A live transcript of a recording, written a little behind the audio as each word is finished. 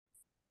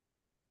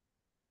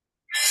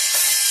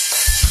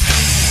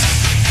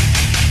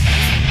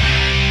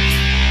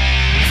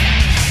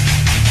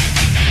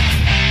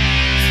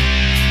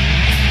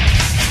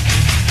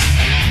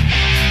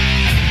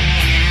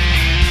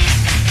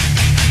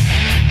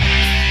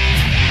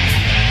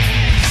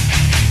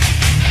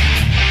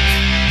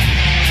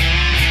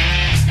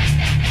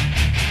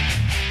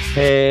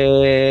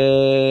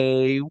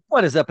Hey,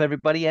 what is up,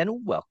 everybody,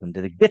 and welcome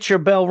to the Get Your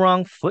Bell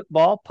Rung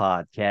Football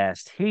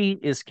Podcast. He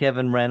is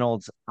Kevin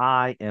Reynolds.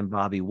 I am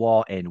Bobby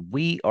Wall, and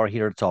we are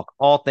here to talk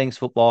all things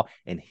football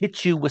and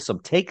hit you with some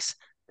takes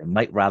that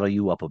might rattle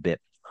you up a bit.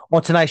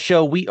 On tonight's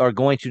show, we are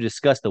going to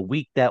discuss the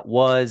week that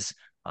was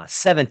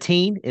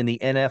 17 in the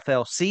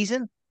NFL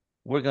season.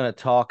 We're going to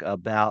talk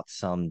about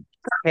some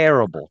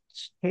terrible,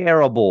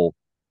 terrible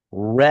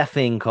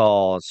reffing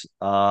calls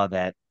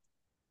that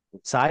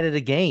decided a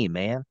game,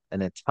 man,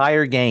 an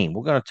entire game.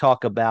 We're going to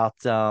talk about.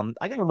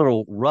 I got a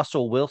little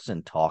Russell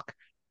Wilson talk.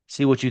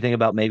 See what you think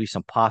about maybe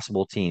some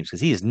possible teams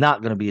because he is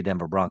not going to be a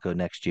Denver Bronco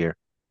next year.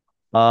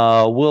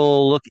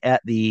 We'll look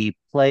at the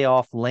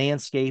playoff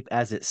landscape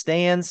as it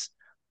stands.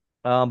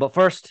 But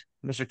first,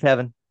 Mr.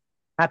 Kevin,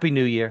 Happy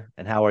New Year,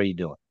 and how are you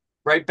doing?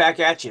 Right back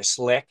at you,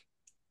 Slick.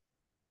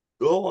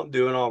 Oh, I'm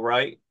doing all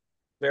right.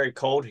 Very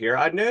cold here.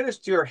 I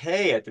noticed your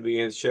hay at the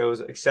beginning of the show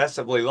is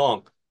excessively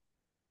long.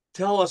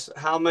 Tell us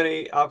how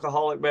many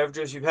alcoholic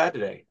beverages you've had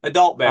today.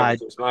 Adult I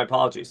beverages. My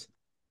apologies.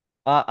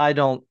 I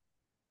don't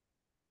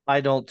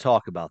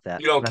talk about that.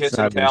 You don't That's kiss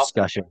not and a tell.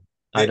 discussion.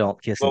 I It,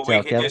 don't kiss and well, we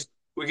tell, could Kevin. just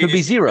we could Could be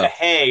just use the zero.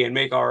 hay and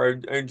make our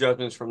own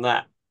judgments from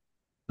that.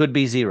 Could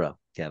be zero,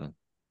 Kevin.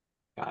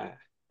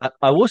 Uh,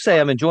 I will say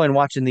I'm enjoying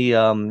watching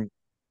the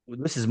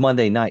this is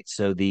Monday night,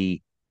 so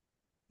the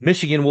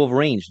Michigan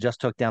Wolverines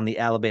just took down the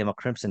Alabama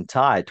Crimson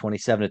Tide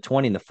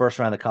 27-20 in the first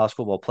round of the college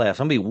football playoffs.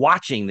 I'm gonna be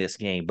watching this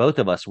game. Both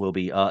of us will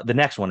be the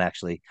next one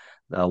actually,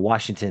 the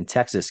Washington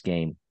Texas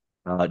game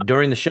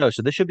during the show.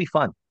 So this should be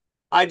fun.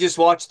 I just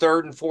watched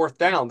third and fourth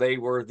down. They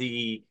were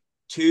the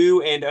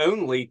two and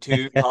only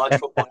two college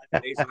football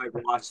days I've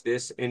watched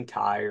this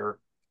entire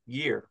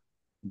year.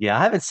 Yeah,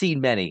 I haven't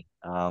seen many,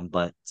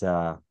 but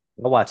I'll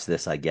watch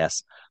this, I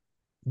guess.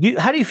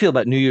 How do you feel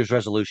about New Year's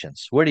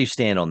resolutions? Where do you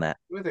stand on that?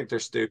 I think they're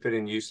stupid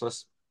and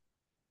useless.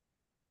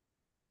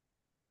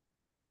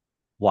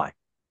 Why?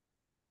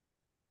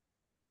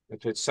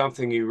 If it's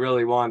something you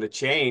really want to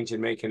change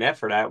and make an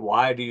effort at,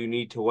 why do you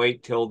need to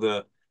wait till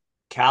the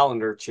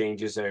calendar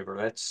changes over?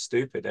 That's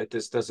stupid. That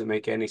just doesn't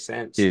make any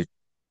sense. Dude,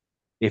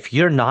 if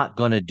you're not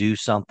going to do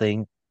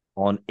something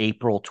on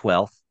April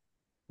 12th,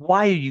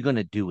 why are you going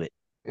to do it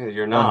Yeah,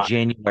 you're on not.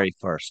 January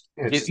 1st?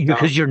 Yeah, it's just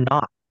Because dumb. you're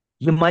not.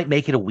 You might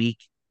make it a week.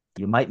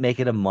 You might make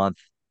it a month.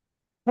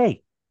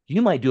 Hey,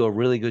 you might do a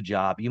really good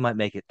job. You might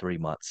make it 3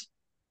 months.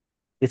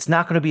 It's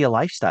not going to be a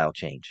lifestyle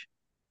change.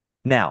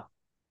 Now,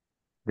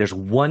 there's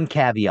one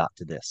caveat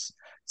to this.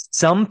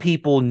 Some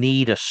people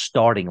need a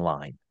starting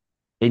line.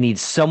 They need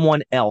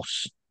someone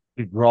else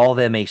to draw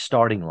them a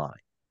starting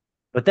line.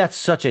 But that's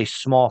such a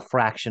small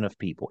fraction of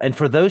people. And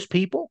for those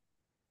people,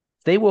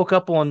 they woke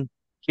up on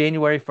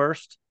January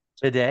 1st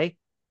today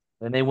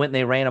and they went and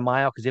they ran a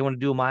mile because they want to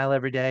do a mile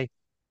every day.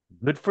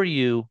 Good for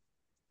you.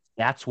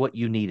 That's what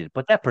you needed.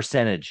 But that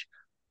percentage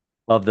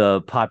of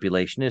the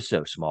population is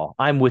so small.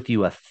 I'm with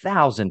you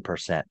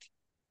 1,000%.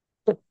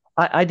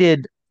 I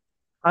did.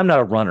 I'm not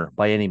a runner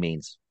by any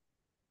means.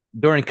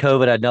 During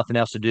COVID, I had nothing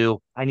else to do.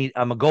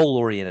 I'm a goal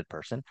oriented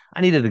person.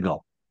 I needed a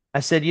goal. I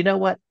said, you know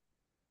what?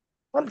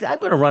 I'm going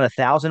to run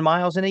 1,000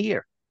 miles in a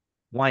year.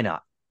 Why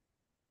not?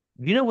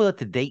 You know what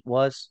the date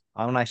was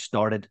when I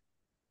started?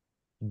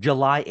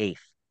 July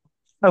 8th.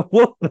 I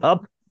woke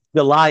up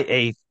July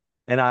 8th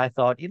and I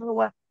thought, you know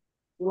what?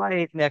 July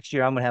 8th next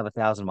year, I'm going to have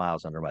 1,000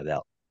 miles under my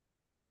belt.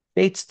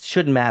 Dates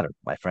shouldn't matter,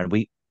 my friend.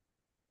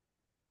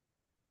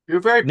 You're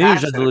very New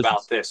Year's passionate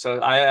about resolutions. this.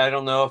 So I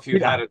don't know if you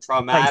Yeah, had a I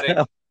traumatic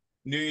know.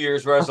 New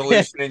Year's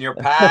resolution in your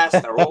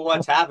past or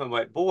what's happened,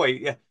 but boy,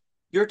 yeah,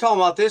 you're talking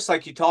about this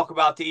like you talk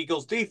about the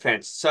Eagles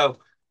defense. So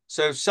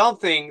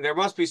something there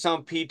must be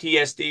some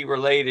PTSD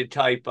related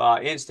type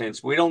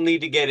instance. We don't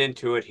need to get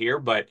into it here,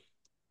 but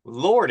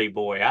Lordy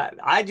boy,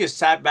 I just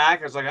sat back.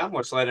 I was like, I'm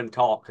going to let him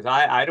talk because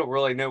I don't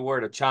really know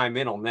where to chime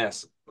in on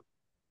this.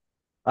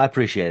 I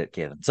appreciate it,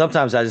 Kevin.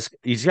 Sometimes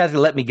you just got to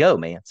let me go,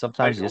 man.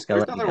 Sometimes you just got to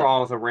There's let me nothing go.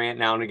 wrong with a rant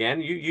now and again.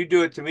 You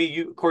do it to me.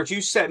 Of course,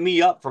 you set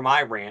me up for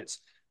my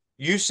rants.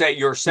 You set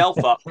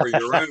yourself up for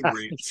your own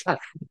rants.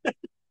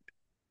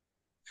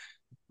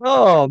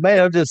 Oh man,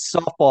 I'm just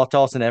softball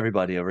tossing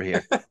everybody over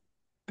here. All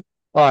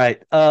right.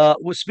 Well,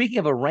 speaking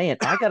of a rant,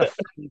 I got a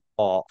phone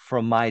call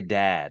from my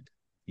dad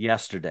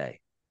yesterday,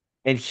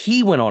 and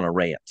he went on a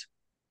rant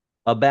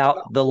about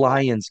Oh, the boy.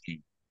 Lions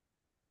game.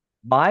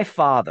 My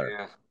father,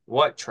 Yeah.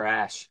 What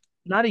trash.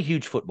 not a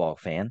huge football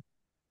fan,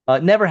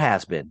 never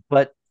has been,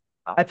 but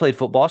I played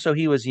football, so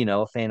he was,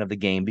 a fan of the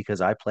game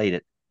because I played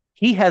it.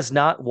 He has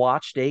not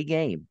watched a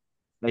game,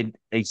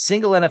 a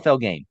single NFL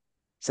game,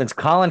 since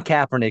Colin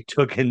Kaepernick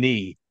took a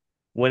knee,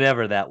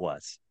 whenever that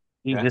was.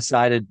 He Yeah.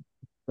 decided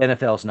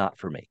NFL's not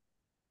for me.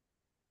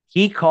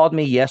 He called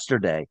me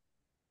yesterday,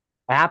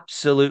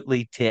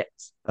 absolutely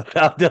ticked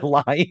about the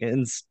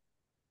Lions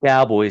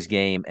Cowboys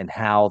game and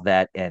how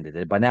that ended.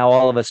 And by now,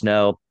 all of us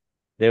know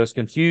there was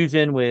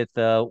confusion with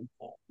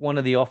one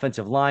of the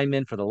offensive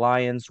linemen for the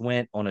Lions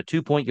went on a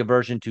 2 point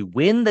conversion to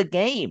win the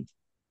game.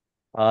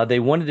 They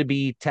wanted to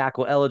be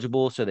tackle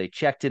eligible, so they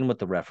checked in with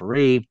the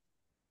referee,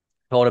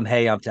 told him,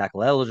 "Hey, I'm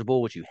tackle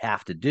eligible," which you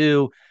have to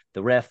do.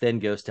 The ref then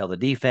goes tell the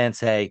defense,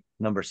 hey,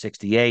 number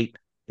 68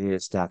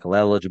 is tackle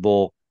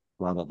eligible,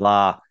 blah, blah,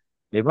 blah.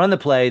 They run the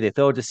play, they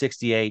throw it to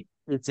 68.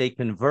 It's a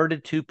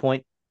converted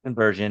 2-point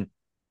conversion.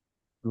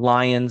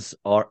 Lions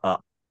are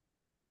up.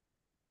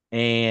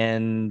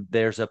 And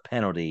there's a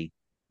penalty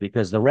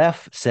because the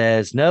ref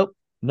says, nope,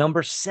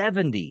 number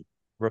 70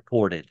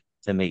 reported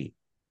to me.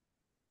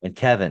 And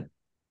Kevin,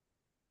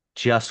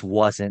 just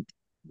wasn't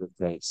the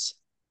case.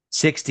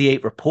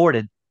 68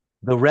 reported.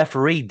 The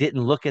referee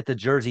didn't look at the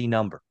jersey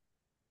number.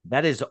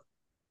 That is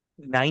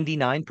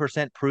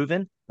 99%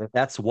 proven that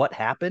that's what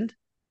happened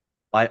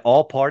by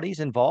all parties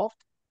involved.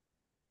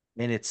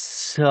 And it's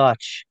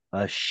such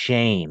a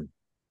shame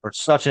for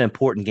such an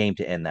important game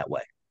to end that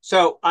way.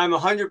 So I'm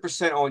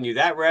 100% on you.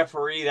 That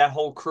referee, that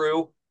whole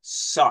crew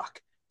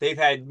suck. They've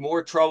had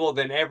more trouble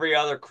than every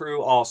other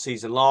crew all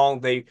season long.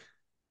 They've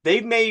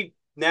made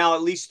now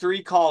at least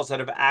 3 calls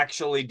that have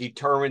actually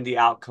determined the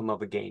outcome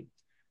of a game.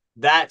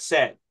 That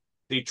said,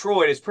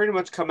 Detroit has pretty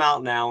much come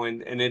out now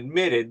and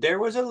admitted there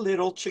was a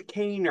little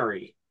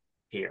chicanery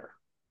here.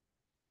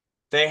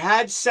 They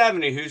had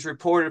 70, who's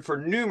reported for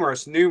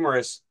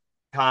numerous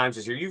times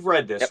this year. You've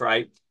read this, Yep.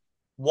 right?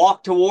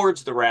 Walk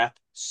towards the ref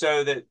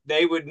so that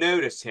they would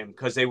notice him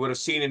because they would have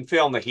seen in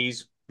film that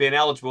he's been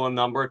eligible a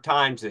number of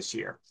times this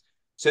year.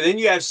 So then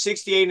you have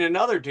 68 and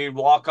another dude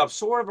walk up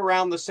sort of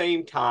around the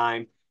same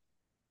time.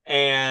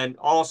 And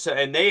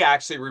they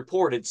actually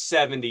reported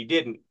 70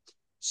 didn't.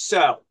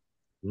 So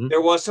Mhm.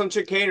 there was some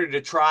chicanery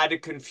to try to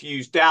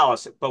confuse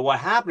Dallas. But what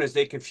happened is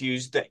they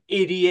confused the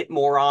idiot,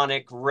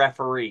 moronic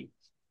referee.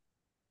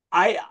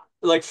 I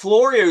like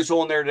Florio's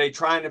on there today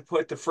trying to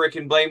put the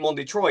freaking blame on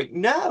Detroit.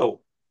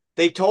 No,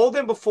 they told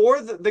them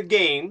before the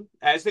game,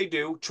 as they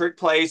do, trick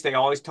plays. They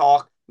always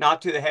talk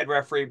not to the head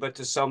referee, but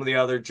to some of the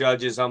other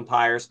judges,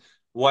 umpires,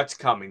 what's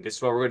coming. This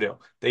is what we're going to do.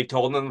 They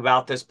told them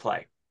about this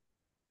play.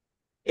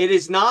 It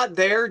is not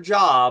their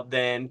job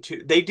then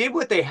they did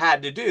what they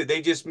had to do.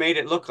 They just made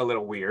it look a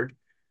little weird.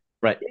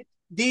 Right.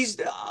 These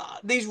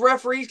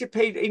referees get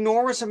paid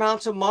enormous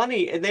amounts of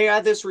money, and they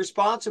have this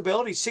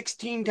responsibility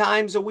 16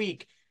 times a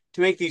week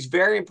to make these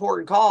very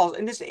important calls.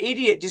 And this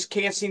idiot just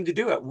can't seem to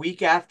do it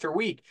week after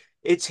week.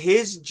 It's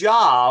his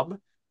job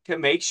to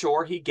make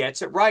sure he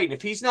gets it right. And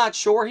if he's not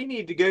sure, he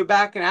needs to go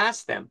back and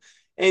ask them.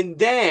 And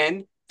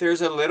then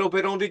there's a little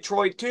bit on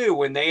Detroit too.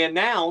 When they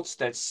announced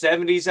that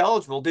 70's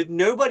eligible, did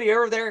nobody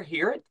ever there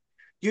hear it?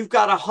 You've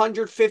got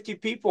 150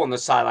 people on the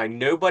sideline.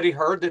 Nobody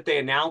heard that they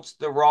announced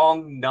the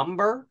wrong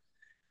number.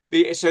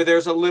 So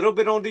there's a little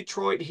bit on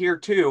Detroit here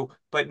too,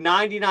 but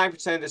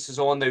 99% of this is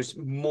on those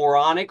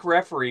moronic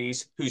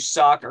referees who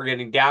suck, are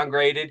getting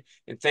downgraded.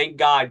 And thank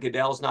God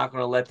Goodell's not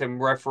going to let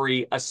them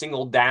referee a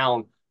single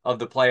down of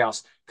the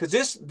playoffs because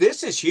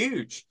this is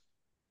huge.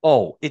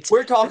 Oh, it's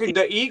We're talking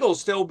the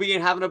Eagles still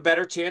having a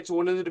better chance of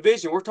winning the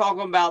division. We're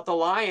talking about the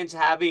Lions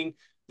having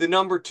the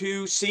number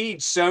 2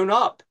 seed sewn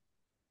up.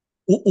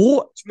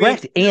 or Which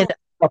means correct, and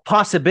a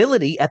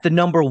possibility at the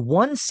number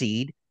 1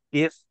 seed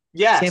if San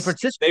yes,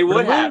 Francisco they were to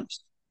would have.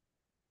 lose.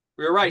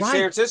 You're right. San Right,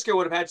 Francisco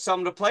would have had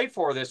something to play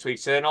for this week.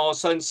 So then all of a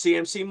sudden,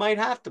 CMC might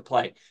have to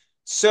play.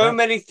 So right.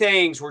 many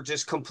things were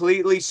just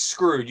completely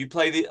screwed. You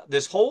play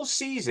this whole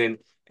season,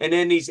 and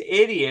then these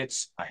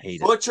idiots I hate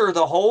it. butcher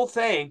the whole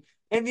thing.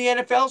 And the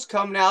NFL's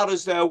coming out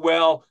as though,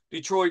 well,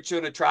 Detroit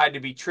shouldn't have tried to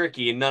be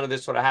tricky, and none of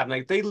this would have happened.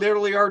 Like they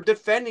literally are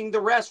defending the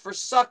rest for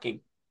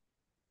sucking.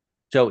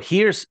 So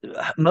here's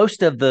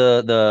most of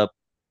the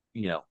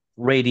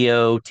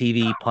radio,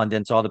 TV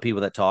pundits, all the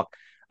people that talk.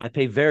 I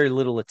pay very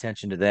little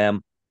attention to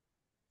them,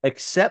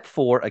 except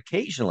for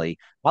occasionally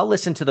I'll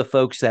listen to the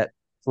folks that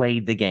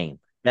played the game,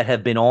 that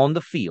have been on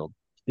the field,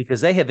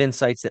 because they have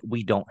insights that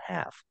we don't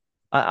have.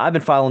 I've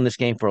been following this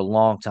game for a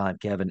long time,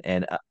 Kevin,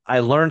 and I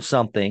learned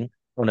something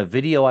on a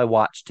video I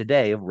watched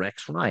today of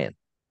Rex Ryan.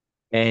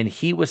 And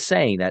he was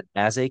saying that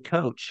as a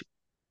coach,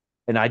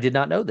 and I did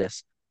not know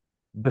this,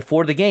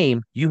 before the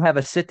game, you have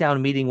a sit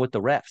down meeting with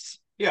the refs,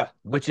 Yeah, that's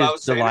which what I is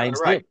was the saying earlier, Lions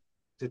did. right?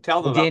 To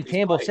tell them And about Dan these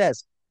Campbell plays.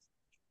 says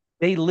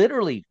they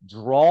literally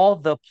draw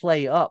the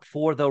play up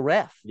for the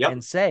ref Yep.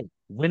 and say,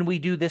 when we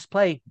do this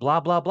play, blah,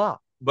 blah, blah.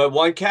 But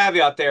one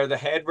caveat there, the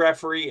head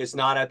referee is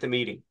not at the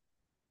meeting.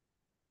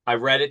 I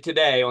read it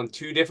today on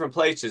 2 different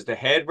places. The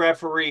head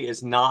referee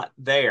is not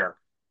there.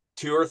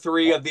 2 or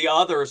 3 of the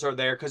others are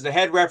there because the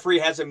head referee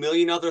has a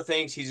million other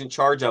things he's in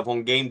charge of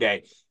on game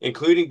day,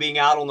 including being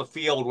out on the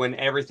field when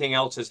everything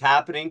else is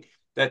happening.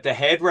 That the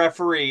head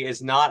referee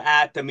is not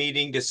at the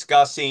meeting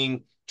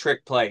discussing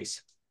trick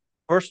plays.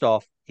 First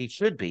off, he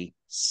should be.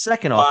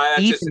 Second off,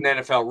 That's just an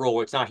NFL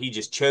rule. It's not he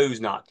just chose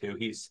not to.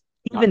 He's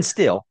not even there.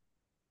 still,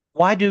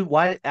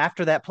 why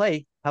after that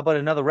play, how about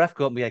another ref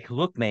go up and be like,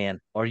 look, man,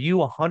 are you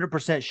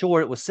 100%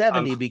 sure it was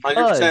I'm 70? 100%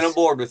 on Because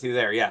board with you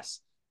there. Yes.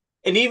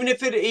 And even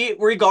if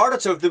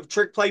regardless of the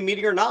trick play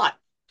meeting or not,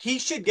 he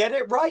should get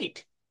it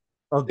right.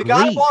 The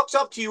guy agreed. walks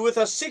up to you with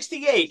a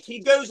 68. He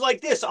goes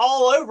like this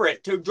all over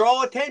it to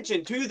draw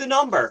attention to the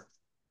number.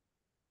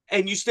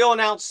 And you still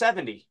announce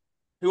 70,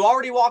 who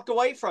already walked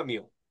away from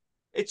you.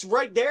 It's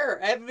right there.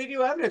 I have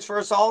video evidence for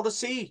us all to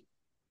see.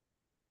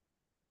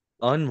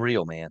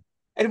 Unreal, man.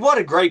 And what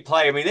a great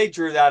play. I mean, they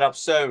drew that up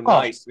so Oh,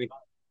 nice. I mean,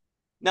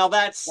 now,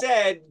 that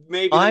said,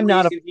 maybe the I'm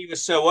not a reason he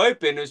was so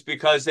open is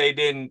because they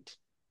didn't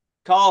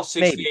call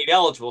maybe 68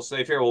 eligible. So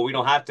they figure, well, we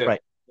don't have to.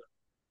 right.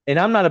 And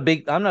I'm not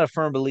a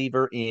firm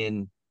believer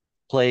in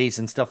plays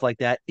and stuff like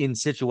that in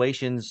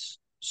situations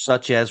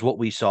such as what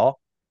we saw.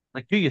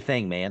 Like, do your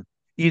thing, man.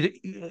 Either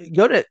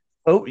go to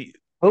o-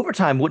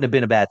 overtime wouldn't have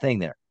been a bad thing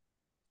there.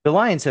 The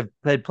Lions have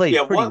had played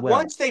Yeah, pretty well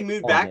once they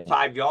moved all back game.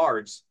 5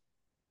 yards,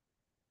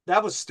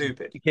 that was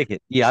stupid. You kick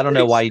it. Yeah, I don't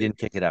know Straight why you didn't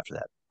stupid. kick it after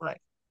that. Right.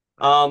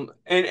 Right.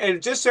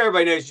 And just so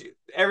everybody knows,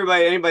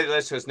 anybody that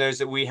listens knows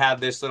that we have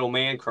this little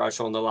man crush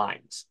on the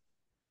Lions.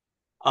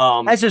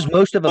 Um, As is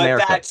most of but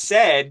America. that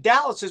said,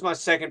 Dallas is my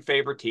second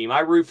favorite team.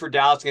 I root for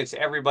Dallas against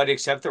everybody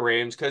except the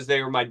Rams because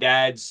they were my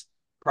dad's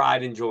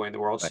pride and joy in the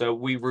world. Right. So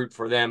we root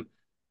for them.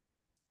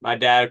 My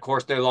dad, of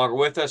course, no longer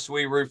with us.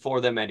 We root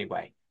for them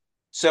anyway.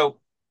 So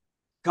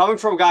coming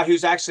from a guy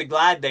who's actually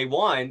glad they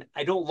won,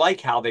 I don't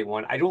like how they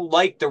won. I don't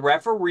like the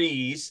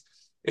referees.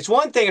 It's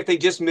one thing if they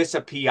just miss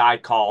a PI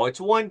call.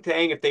 It's one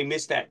thing if they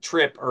miss that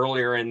trip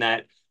earlier in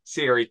that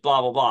series,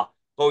 blah, blah, blah.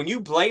 But when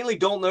you blatantly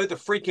don't know the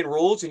freaking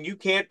rules and you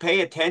can't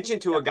pay attention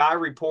to a guy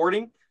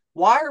reporting,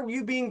 why are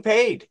you being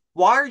paid?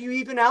 Why are you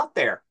even out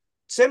there?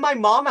 Send my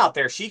mom out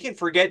there. She can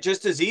forget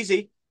just as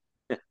easy.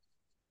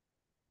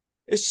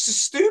 It's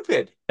just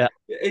stupid. Yeah.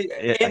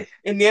 Yeah.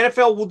 And the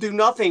NFL will do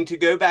nothing to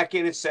go back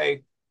in and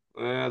say,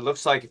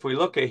 looks like if we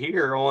look at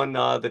here on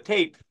the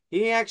tape,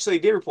 he actually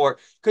did report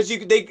because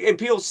and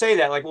people say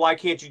that like, why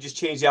can't you just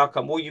change the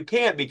outcome? Well, you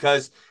can't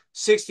because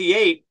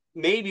 68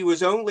 maybe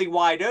was only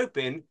wide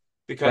open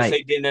because Right.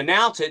 they didn't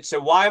announce it. So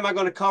why am I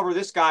going to cover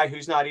this guy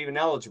who's not even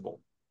eligible?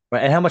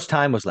 Right. And how much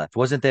time was left?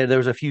 Wasn't there? There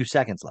was a few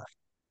seconds left.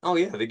 Oh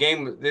yeah, the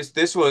game.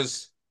 This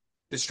was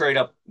the straight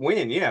up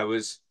win. Yeah, it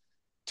was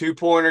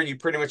 2-pointer. You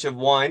pretty much have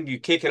won. You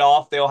kick it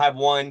off, they'll have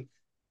won.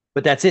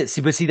 But that's it.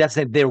 See, but see, that's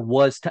there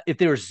was if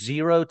there was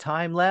zero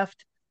time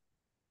left,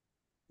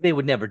 they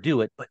would never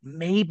do it. But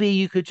maybe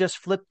you could just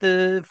flip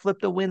the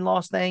win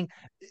loss thing.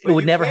 It But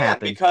would you never can't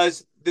happen.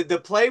 because the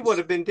play would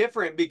have been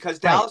different because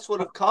Right. Dallas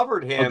would have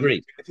covered him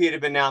Agreed. if he had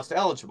been announced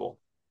eligible.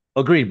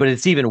 Agreed. But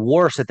it's even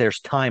worse that there's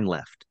time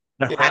left.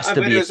 There has Yeah,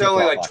 to but it be a was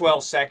only kickoff like after 12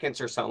 that.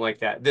 seconds or something like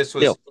that. This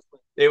was Still,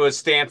 it was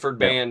Stanford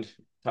yeah. band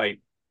type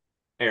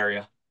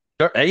area.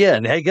 Sure. Yeah.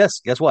 And hey, guess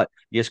what?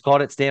 You just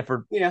called it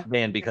Stanford Yeah,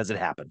 man because it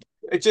happened.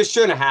 it just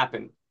shouldn't have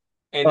happened.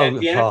 And then Oh,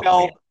 the oh man.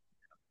 NFL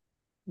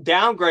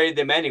downgraded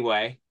them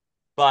anyway,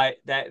 but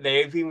that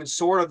they've even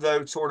sort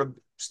of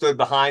stood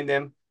behind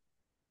them.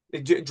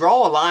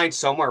 Draw a line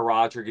somewhere,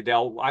 Roger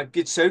Goodell. I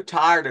get so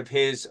tired of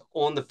his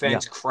on the Yeah,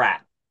 fence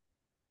crap.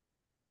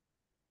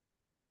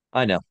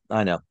 I know.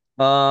 I know.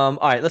 All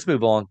right, let's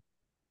move on.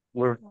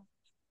 We're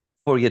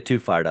before we get too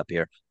fired up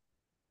here.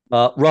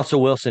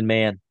 Russell Wilson,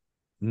 man,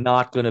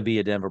 not going to be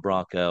a Denver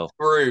Bronco.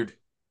 Screwed.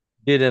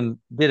 Did him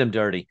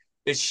dirty.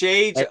 It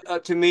shades Eh,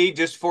 to me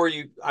just for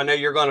you. I know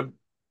you're going to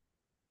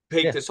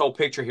paint yeah, this whole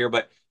picture here,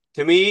 but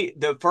to me,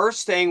 the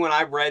first thing when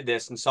I read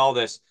this and saw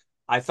this,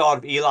 I thought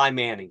of Eli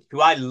Manning,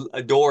 who I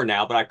adore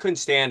now, but I couldn't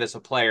stand as a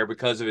player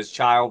because of his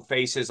child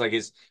faces, like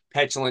his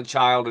petulant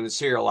child and the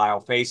cereal aisle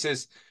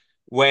faces.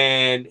 Who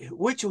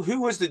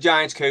was the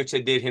Giants coach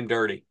that did him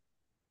dirty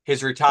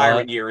his uh,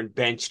 retirement year and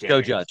benched him?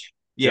 Joe Judge.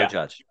 Joe Yeah.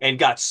 Judge. And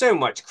got so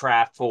much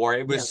crap for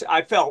it. It Yeah, was,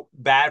 I felt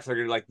bad for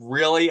it. Like,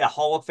 really? A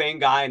Hall of Fame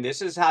guy, and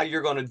this is how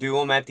you're going to do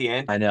him at the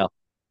end? I know.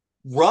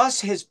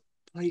 Russ has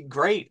played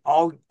great.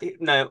 All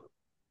no,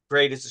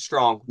 great is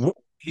strong.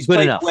 He's Good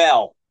played enough.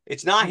 well.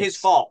 It's not his Yes.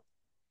 fault.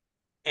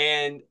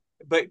 And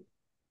but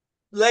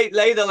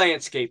lay the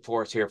landscape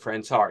for us here,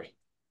 friend. Sorry.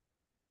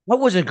 I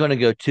wasn't going to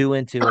go too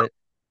into it,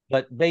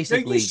 but No, you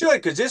basically,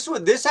 should because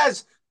this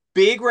has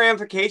big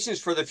ramifications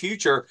for the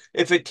future.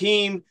 If a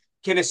team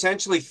can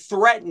essentially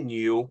threaten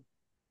you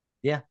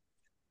yeah.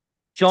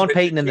 Sean to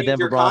Payton and the change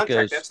Denver your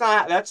contract, Broncos.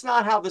 that's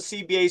not how the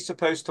CBA is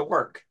supposed to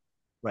work.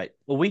 Right.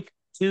 A week,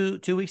 2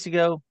 weeks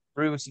ago,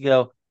 3 weeks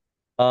ago,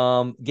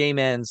 game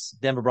ends.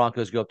 Denver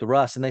Broncos go up to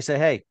Russ and they say,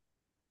 "Hey,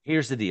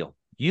 here's the deal.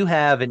 You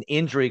have an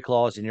injury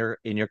clause in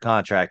your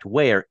contract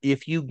where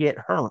if you get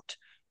hurt,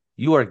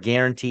 you are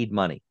guaranteed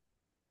money.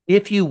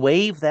 If you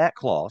waive that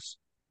clause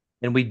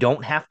and we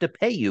don't have to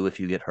pay you if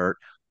you get hurt,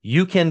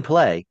 you can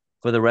play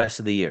for the rest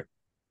of the year.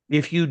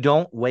 If you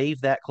don't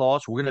waive that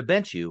clause, we're going to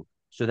bench you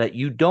so that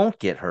you don't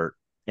get hurt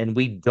and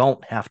we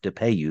don't have to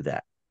pay you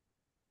that."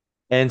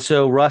 And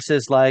so Russ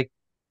is like,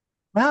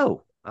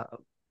 "No,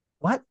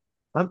 what?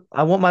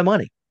 I want my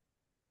money."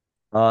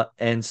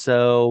 And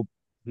so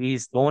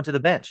he's going to the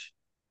bench.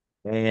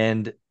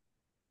 And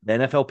the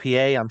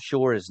NFLPA, I'm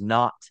sure, is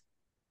not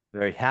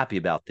very happy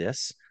about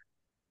this.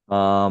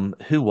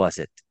 Who was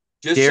it?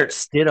 Just Jarrett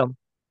Stidham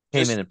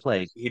came in just and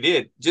played he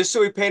did. Just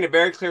so we paint a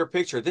very clear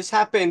picture. This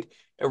happened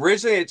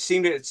originally.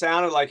 It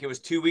sounded like it was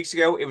 2 weeks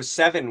ago. It was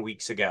 7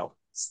 weeks ago.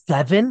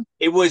 7.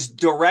 It was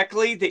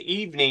directly the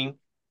evening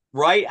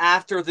right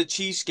after the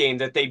Chiefs game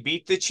that they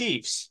beat the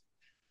Chiefs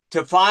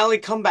to finally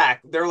come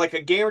back. They're like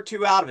a game or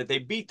two out of it. They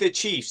beat the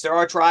Chiefs, their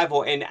arch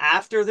rival, and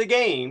after the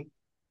game,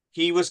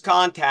 he was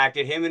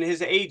contacted, him and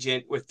his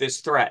agent, with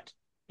this threat.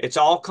 It's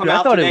all come Dude,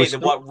 out today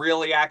that what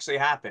really actually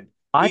happened.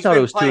 I He's thought it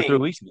been was 2 or 3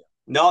 playing. weeks ago.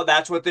 No,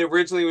 that's what they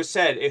originally was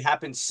said. It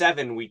happened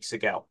 7 weeks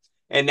ago.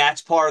 And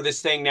that's part of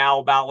this thing now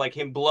about like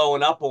him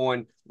blowing up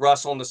on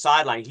Russ on the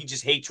sideline. He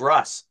just hates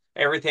Russ,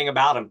 everything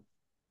about him.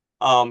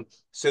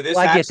 So Well, this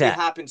I get actually that.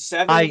 happened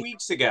seven I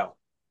weeks ago.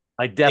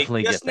 I They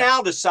definitely get just that.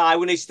 now decide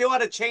when they still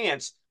had a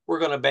chance, we're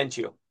going to bench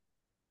you.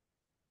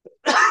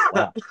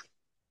 Wow.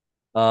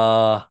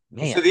 So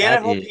Man, the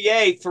that is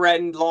NFLPA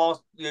threatened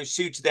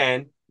suits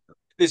then.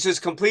 This is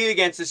completely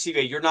against the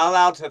CBA. You're not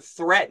allowed to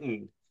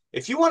threaten.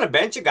 If you want to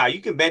bench a guy,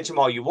 you can bench him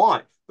all you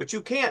want, but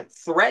you can't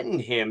threaten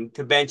him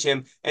to bench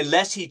him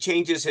unless he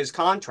changes his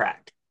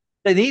contract.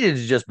 they needed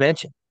to just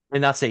bench him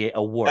and not say a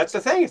That's word.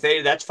 the thing. If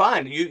they, that's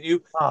fine.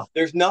 Oh,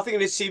 There's nothing in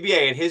the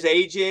CBA and his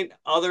agent,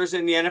 others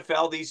in the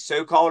NFL, these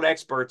so-called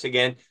experts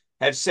again,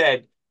 have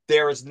said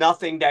there is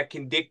nothing that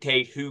can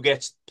dictate who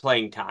gets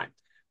playing time.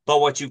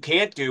 But what you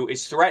can't do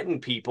is threaten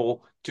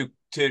people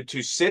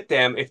to sit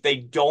them if they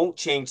don't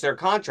change their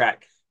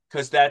contract,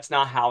 because that's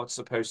not how it's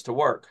supposed to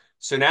work.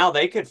 So now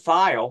they could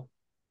file.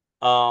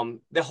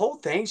 The whole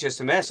thing's just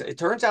a mess. It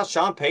turns out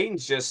Sean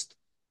Payton's just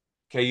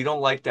okay. You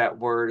don't like that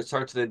word. It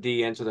starts with a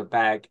D, ends with a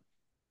bag.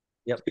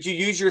 yep. Could you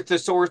use your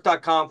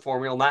thesaurus.com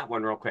formula on that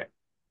one real quick?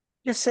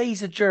 Just say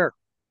he's a jerk.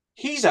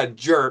 He's a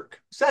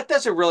jerk. So that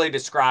doesn't really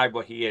describe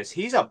what he is.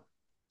 He's a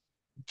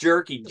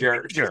jerky He's a big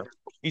jerk. jerk.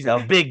 He's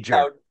a big A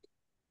jerk.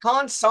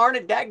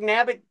 consarned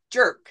dagnabbit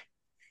jerk.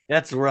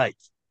 That's right.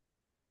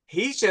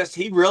 He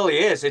really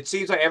is. It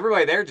seems like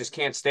everybody there just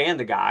can't stand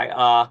the guy.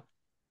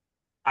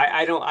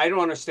 I don't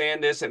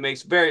understand this. It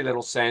makes very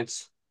little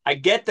sense. I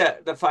get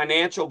the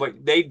financial,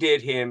 but they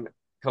did him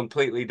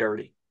completely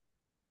dirty.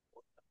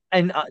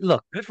 And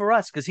look, good for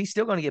us because he's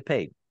still going to get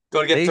paid.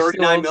 Going to get They still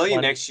 39 owe the million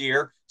money. next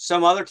year.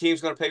 Some other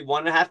team's going to pay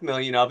 1.5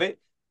 million of it,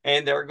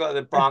 and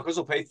the Broncos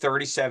will pay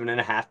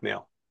 37.5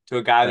 mil to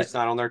a guy Right. that's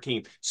not on their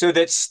team, so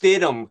that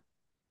Stidham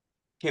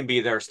can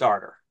be their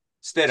starter.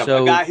 Stidham, a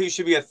So guy who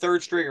should be a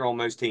third stringer on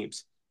most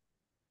teams.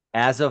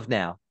 as of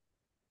now,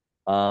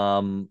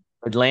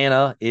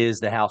 Atlanta is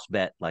the house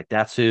bet. Like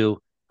that's who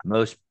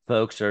most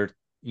folks are,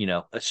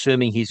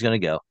 assuming he's going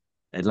to go.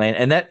 Atlanta,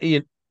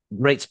 and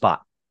great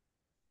spot.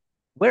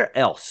 Where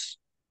else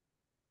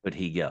would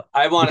he go?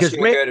 I want to Because see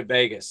him go to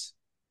Vegas.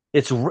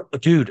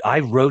 dude, I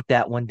wrote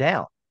that one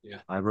down. Yeah,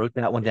 I wrote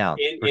that one down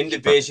in for in sure.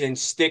 division,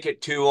 stick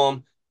it to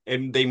them,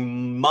 and they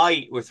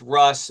might with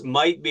Russ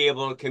might be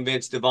able to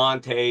convince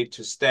Devontae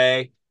to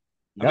stay.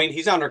 I Yep. mean,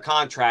 he's under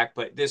contract,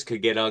 but this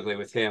could get ugly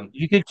with him.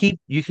 You could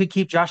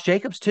keep Josh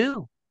Jacobs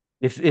too.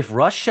 If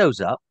Russ shows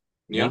up,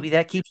 Yeah. maybe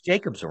that keeps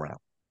Jacobs around.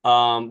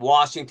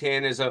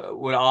 Washington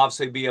would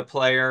obviously be a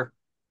player.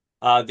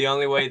 The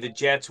only way the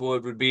Jets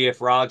would be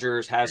if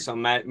Rodgers has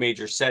some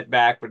major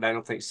setback, but I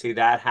don't think see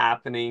that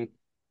happening.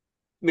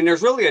 I mean,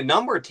 there's really a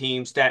number of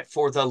teams that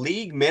for the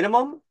league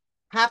minimum,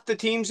 half the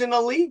teams in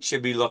the league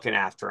should be looking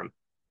after him.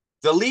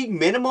 The league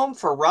minimum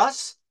for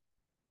Russ,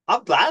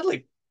 I'll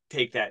gladly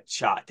take that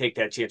shot, take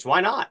that chance. Why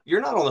not?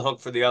 You're not on the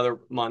hook for the other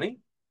money.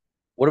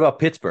 What about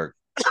Pittsburgh?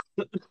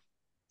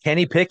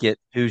 Kenny Pickett,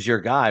 who's your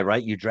guy,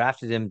 right? You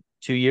drafted him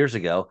 2 years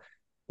ago.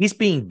 He's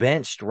being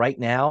benched right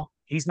now.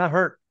 He's not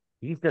hurt.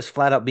 He's just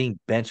flat out being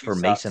benched He for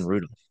Mason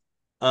sucks.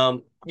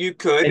 Rudolph. You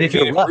could. And I if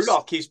you're mean, if Russ,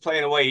 Rudolph keeps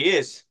playing the way he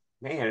is,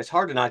 man, it's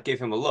hard to not give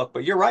him a look.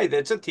 But you're right.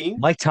 It's a team.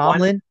 Mike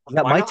Tomlin, you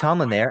got Why Mike not?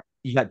 Tomlin there.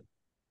 You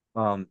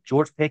got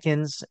George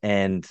Pickens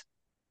and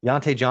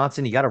Deontay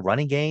Johnson. You got a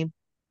running game.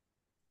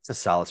 It's a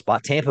solid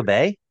spot. Tampa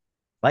Bay,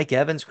 Mike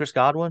Evans, Chris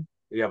Godwin.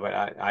 Yeah, but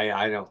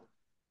I don't.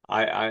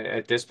 I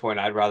at this point,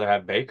 I'd rather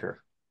have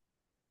Baker.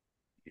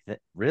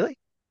 Really?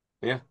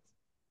 Yeah,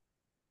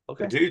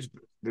 the Okay. dude's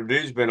the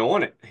dude's been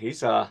on it.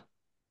 He's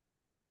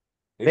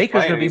Baker's playing.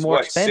 going to And be he's more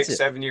what, six, expensive.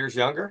 7 years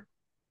younger.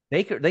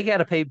 They got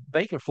to pay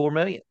Baker 4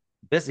 million.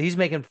 He's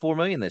making 4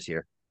 million this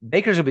year.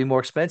 Baker's gonna be more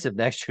expensive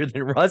next year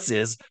than Russ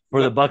is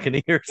for the But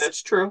Buccaneers.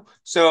 that's true.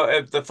 So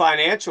if the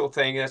financial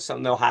thing, that's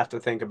something they'll have to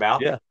think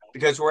about Yeah.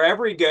 because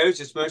wherever he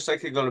goes, it's most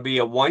likely going to be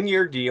a 1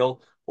 year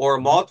deal or a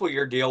Mhm. multiple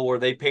year deal where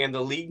they pay him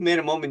the league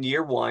minimum in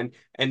year one,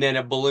 and then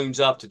it balloons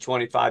up to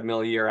 25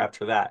 mil a year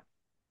after that.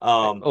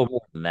 Um, Oh,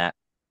 more than that.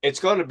 it's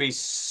going to be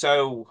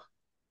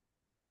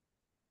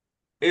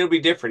it'll be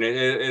different.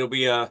 It'll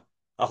be a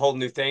whole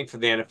new thing for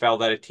the NFL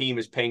that a team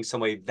is paying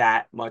somebody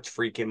that much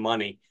freaking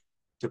money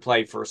to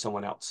play for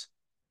someone else.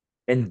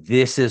 And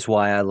this is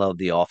why I love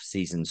the off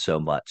season so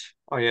much.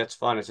 Oh yeah, it's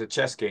fun. It's a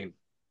chess game.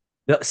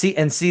 See,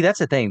 that's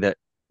the thing that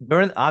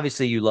during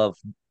obviously you love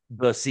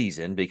the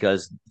season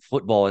because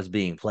football is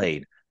being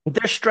played, but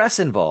there's stress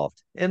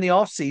involved. In the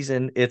off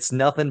season, it's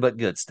nothing but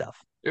good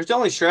stuff. There's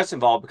only stress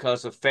involved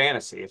because of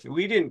fantasy. If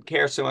we didn't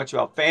care so much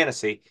about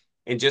fantasy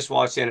and just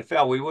watch the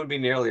NFL, we wouldn't be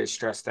nearly as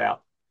stressed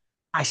out.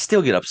 I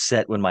still get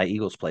upset when my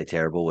Eagles play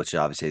terrible, which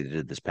obviously they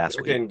did this past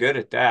They're week. getting good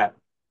at that.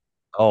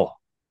 Oh,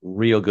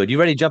 real good. You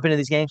ready to jump into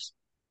these games?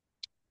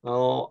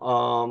 Oh,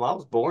 I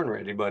was born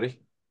ready, buddy.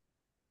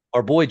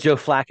 Our boy Joe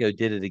Flacco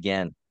did it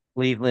again.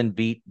 Cleveland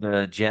beat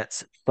the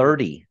Jets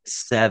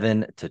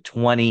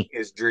 37-20.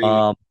 Is dreaming.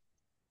 Um,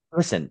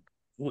 Listen,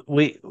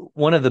 we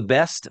one of the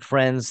best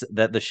friends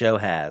that the show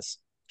has,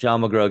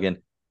 John McGrogan,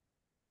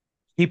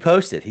 he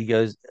posted, he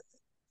goes,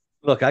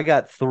 look, I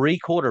got three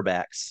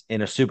quarterbacks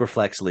in a super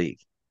flex league,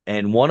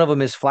 and one of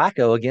them is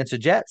Flacco against the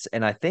Jets,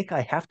 and I think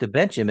I have to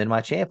bench him in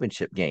my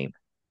championship game.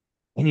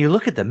 And you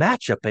look at the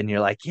matchup and you're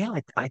like, yeah,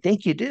 I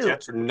think you do.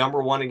 Jets are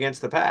number one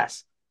against the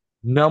pass.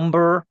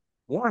 Number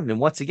one. And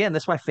once again,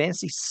 that's why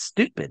fantasy's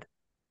stupid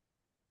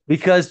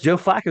because Joe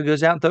Flacco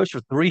goes out and throws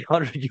for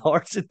 300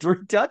 yards and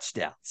three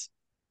touchdowns,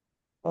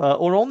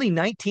 or only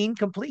 19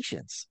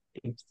 completions.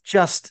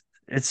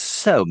 It's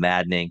so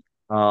maddening.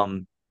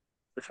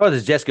 As far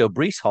as Jets go,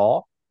 Brees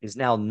Hall is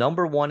now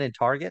number one in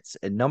targets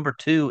and number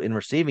two in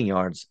receiving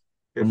yards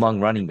Good for him.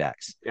 among running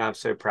backs. Yeah, I'm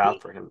so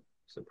proud for him.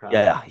 So proud.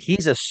 Yeah,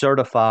 he's a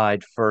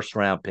certified first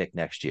round pick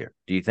next year.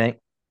 Do you think?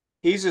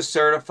 He's a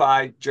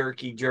certified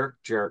jerky jerk.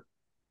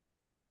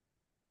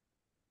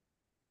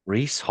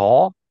 Brees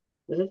Hall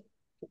Mhm.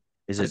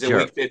 is a Because in week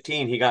jerk.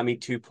 15, he got me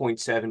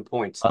 2.7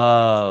 points.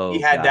 He Oh,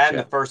 had that in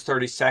the gotcha. first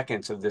 30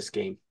 seconds of this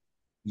game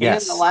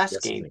and the Yes. last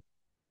Yes. game.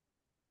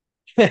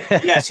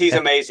 Yes, he's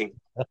amazing.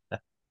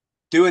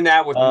 Doing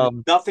that with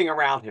um, nothing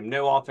around him,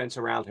 no offense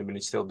around him, and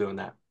he's still doing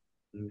that.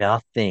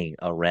 Nothing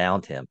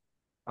around him.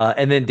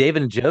 And then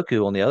David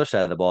Njoku on the other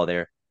side of the ball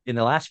there. In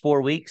the last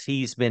 4 weeks,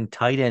 he's been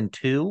tight end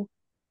two,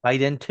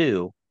 tight end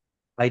two,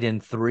 tight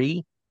end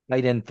three,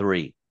 tight end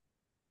three.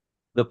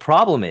 The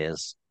problem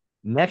is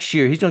next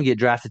year he's going to get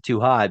drafted too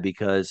high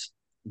because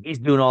he's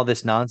doing all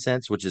this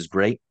nonsense, which is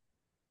great.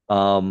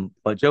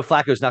 But Joe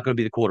Flacco is not going to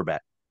be the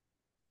quarterback,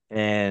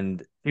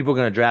 and people are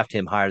going to draft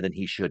him higher than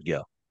he should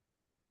go.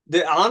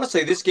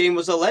 Honestly, this game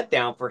was a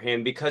letdown for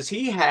him because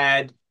he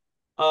had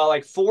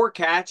like four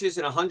catches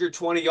and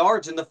 120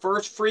 yards in the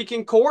first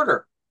freaking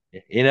quarter.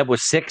 Ended up with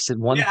six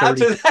and Yeah, after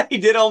 132. that, he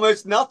did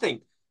almost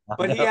nothing. I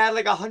But he know. had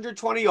like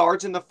 120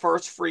 yards in the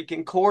first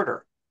freaking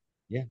quarter.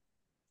 Yeah.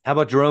 How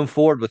about Jerome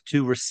Ford with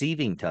two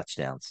receiving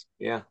touchdowns?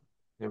 Yeah,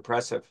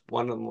 impressive.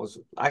 One of them was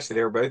actually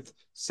they were both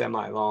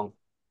semi long,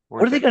 What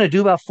weren't are they they? going to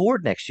do about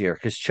Ford next year?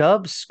 Because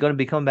Chubb's going to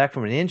be coming back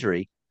from an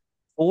injury.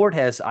 Ford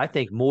has, I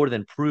think, more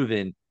than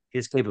proven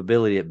his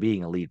capability at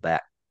being a lead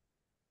back.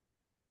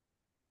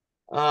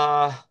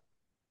 Uh,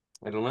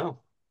 I don't know.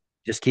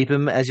 Just keep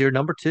him as your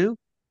number two,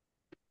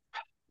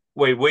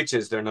 Wait, which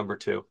is their number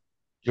two?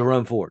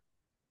 Jerome Ford.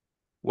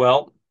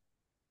 Well,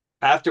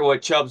 after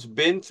what Chubb's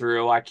been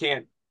through, I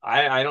can't.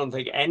 I don't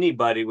think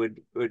anybody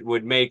would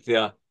make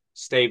the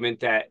statement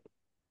that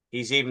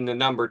he's even the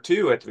number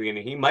two at the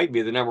beginning. He might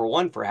be the number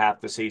one for half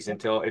the season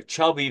until if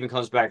Chubb even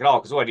comes back at all.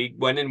 Because what he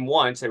went in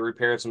once, they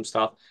repaired some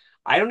stuff.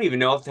 I don't even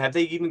know if have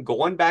they even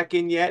gone back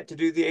in yet to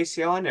do the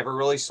ACL. I never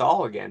really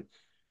saw again.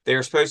 They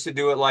were supposed to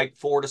do it like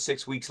 4 to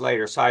 6 weeks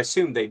later, so I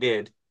assume they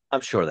did. I'm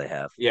sure they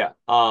have. Yeah.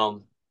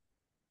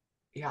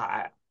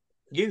 Yeah.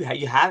 You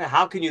have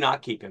how can you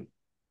not keep him?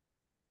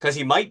 Because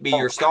he might be Oh,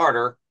 your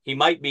starter. He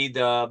might be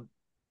the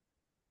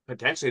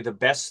potentially the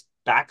best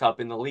backup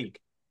in the league.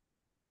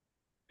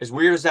 As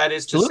weird as that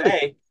is to absolutely.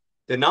 say,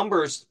 the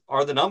numbers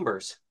are the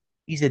numbers.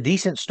 He's a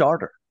decent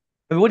starter.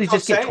 I mean, what did That's he what I'm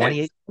just get? saying.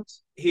 28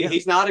 points? He, Yeah,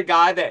 he's not a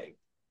guy that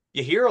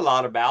you hear a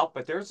lot about,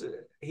 but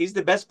he's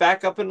the best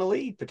backup in the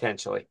league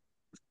potentially.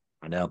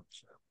 I know.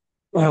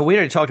 We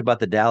already talked about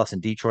the Dallas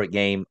and Detroit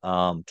game,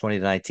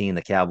 2019.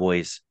 The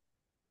Cowboys,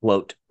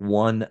 quote,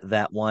 won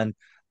that one.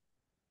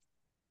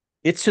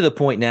 It's to the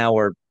point now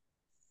where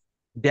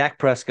Dak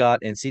Prescott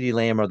and CeeDee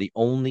Lamb are the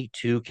only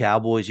two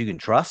Cowboys you can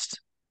trust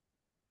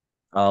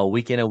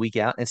week in and week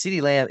out. And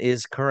CeeDee Lamb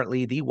is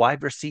currently the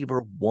wide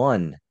receiver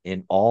one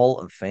in all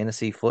of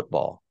fantasy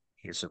football.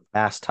 He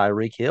surpassed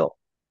Tyreek Hill.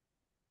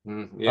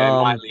 Yeah, in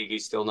my Um, league,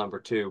 he's still number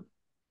two,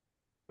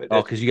 but oh,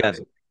 that's because you got because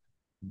of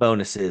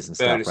bonuses and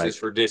stuff, right? bonuses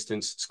for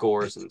distance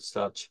scores and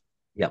such.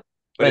 Yeah.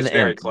 But And it's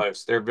very and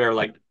close. They're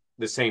like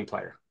the same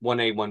player,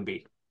 1A,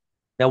 1B.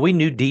 now we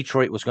knew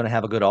Detroit was going to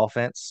have a good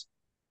offense,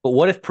 but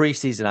what if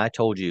preseason I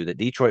told you that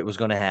Detroit was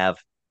going to have,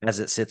 as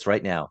it sits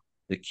right now,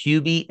 the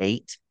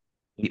QB8,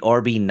 the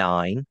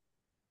RB9,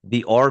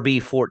 the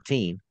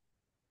RB14,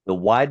 the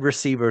wide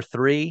receiver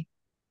three,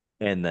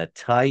 and the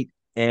tight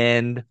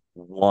end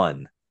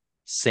one,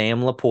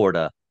 Sam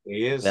Laporta,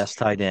 He is. best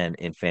tight end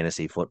in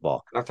fantasy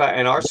football. In fact,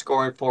 in our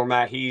scoring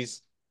format,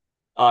 he's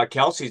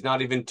Kelsey's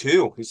not even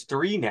two. He's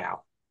three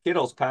now.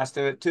 Kittle's passed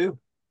him at two.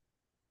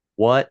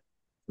 What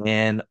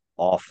an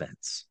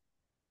offense!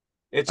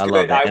 It's I love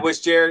good. that. I And wish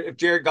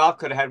Jared Goff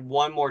could have had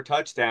one more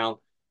touchdown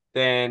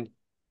than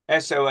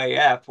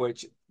SOAF,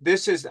 which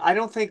this is I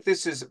don't think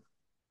this is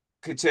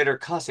considered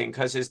cussing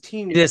because his it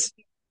team. is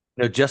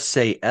just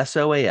say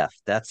SOAF.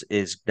 That's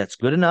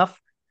good enough.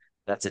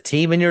 That's a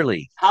team in your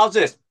league. How's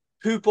this?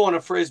 Poop on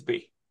a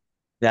frisbee.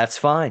 That's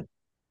fine.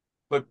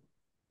 But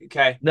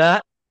okay.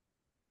 That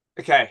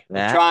Okay.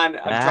 that I'm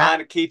that trying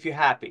to keep you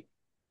happy.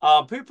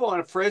 Poop on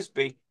a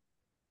frisbee.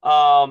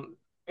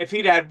 If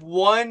he'd had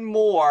one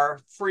more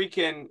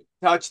freaking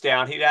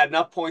touchdown, he'd had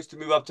enough points to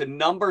move up to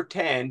number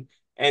 10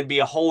 and be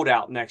a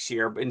holdout next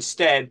year. But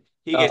instead,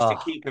 he gets to Uh,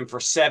 keep him for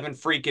 $7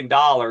 freaking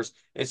dollars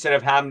instead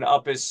of having to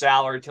up his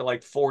salary to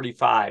like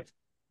 45.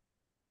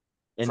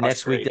 and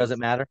next week Frustrating. doesn't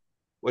matter.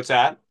 What's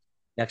that?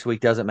 Next week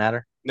doesn't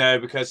matter. No,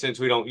 because since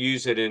we don't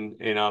use it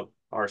in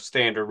our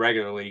standard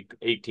regular league,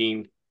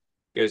 18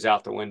 goes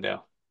out the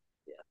window.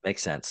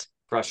 Makes sense.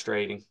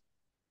 Frustrating.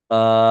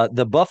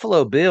 The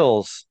Buffalo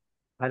Bills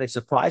had a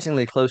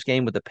surprisingly close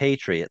game with the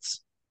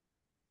Patriots,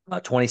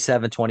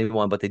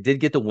 27-21, but they did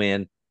get the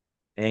win.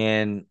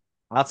 And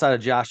outside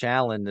of Josh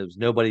Allen, there was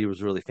nobody who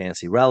was really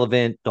fantasy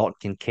relevant. Dalton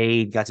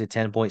Kincaid got to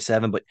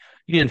 10.7, but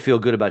you didn't feel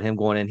good about him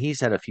going in. He's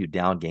had a few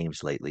down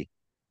games lately.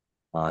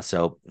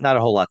 So not a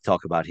whole lot to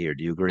talk about here.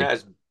 Do you agree?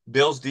 As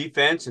Bills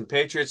defense and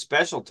Patriots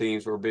special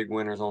teams were big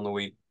winners on the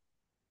week.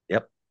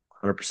 Yep,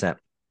 100%.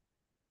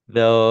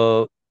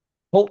 The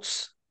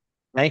Colts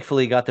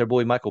thankfully got their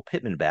boy Michael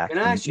Pittman back. Can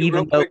I And ask you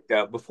real even though, quick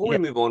though, before we yeah,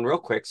 move on real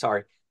quick,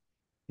 sorry.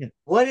 yeah,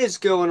 What is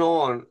going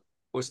on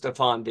with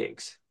Stephon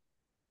Diggs?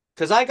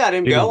 Because I got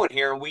him dude, going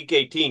here in week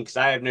 18 because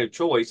I have no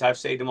choice. I've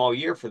saved him all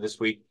year for this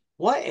week.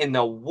 What in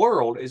the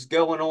world is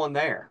going on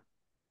there?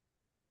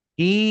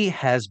 he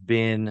has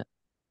been,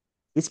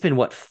 it's been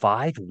what,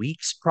 5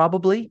 weeks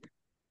probably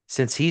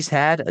since he's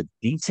had a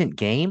decent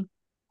game.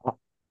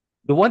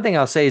 The one thing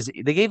I'll say is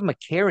they gave him a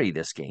carry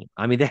this game.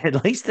 I mean,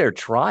 at least they're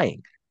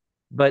trying,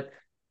 but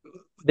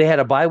they had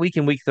a bye week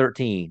in week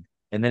 13,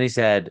 and then he's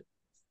had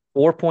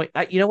 4 point.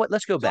 You know what?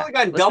 Let's go He's only back.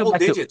 gotten Let's go double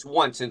back to digits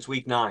once since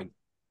week 9.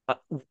 uh,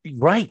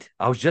 right.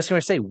 I was just going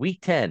to say week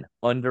 10,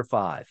 under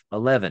five,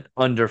 11,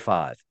 under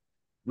five,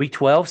 week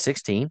 12,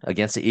 16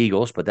 against the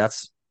Eagles, but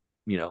that's,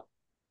 you know,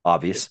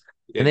 obvious.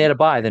 Yeah, And they had a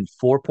bye, then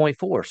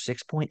 4.4,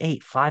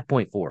 6.8,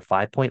 5.4,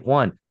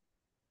 5.1.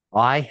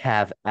 I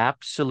have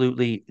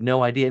absolutely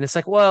no idea. And it's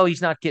like, well,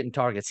 he's not getting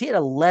targets. He had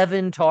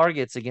 11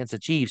 targets against the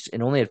Chiefs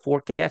and only had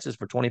 4 catches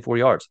for 24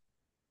 yards.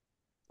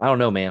 I don't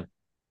know, man.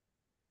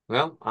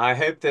 well, I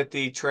hope that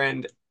the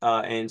trend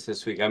ends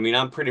this week. I mean,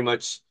 I'm pretty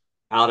much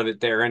out of it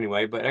there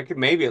anyway, but I could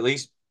maybe at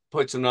least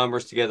put some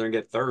numbers together and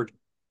get third.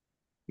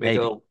 Maybe,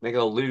 Make a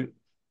little loot.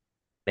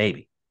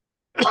 maybe.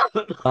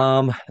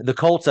 The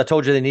Colts, I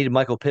told you they needed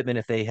Michael Pittman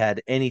if they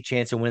had any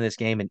chance of winning this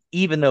game. And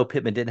even though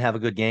Pittman didn't have a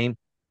good game,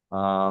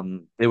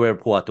 they were able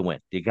to pull out the win.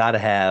 You got to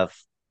have,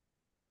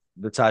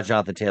 besides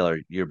Jonathan Taylor,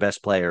 your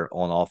best player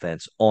on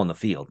offense on the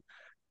field.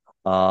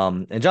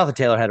 And Jonathan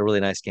Taylor had a really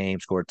nice game,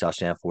 scored a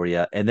touchdown for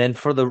you. And then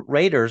for the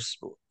Raiders,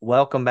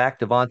 welcome back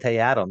Devontae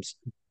Adams,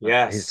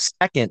 Yes, his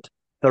second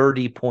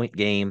 30-point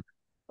game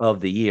of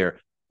the year,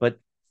 but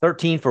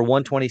 13 for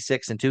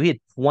 126 and two. He had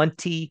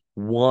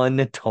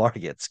 21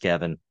 targets,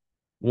 Kevin.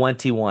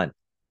 21.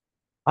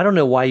 I don't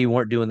know why you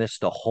weren't doing this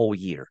the whole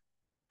year.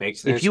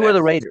 makes no If you were the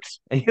sense. Raiders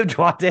and you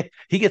dropped it,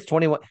 he gets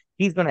 21.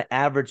 He's going to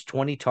average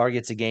 20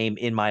 targets a game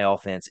in my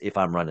offense if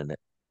I'm running it.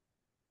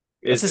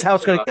 This Is is it? how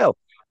it's going to go.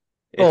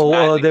 It's Oh,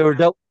 maddening.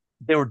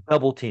 they were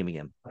double teaming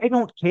him. I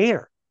don't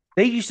care.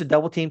 They used to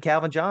double team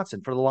Calvin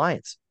Johnson for the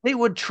Lions. They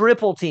would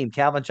triple team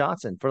Calvin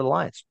Johnson for the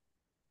Lions.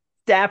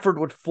 Stafford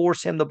would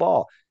force him the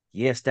ball.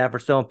 Yeah,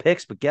 Stafford's throwing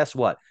picks, but guess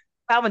what?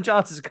 Calvin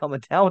Johnson's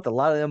coming down with a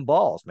lot of them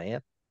balls,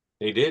 man.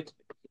 They did.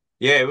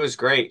 Yeah, it was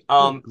great.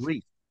 Good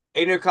grief.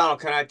 Aiden O'Connell,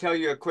 can I tell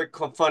you a quick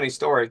funny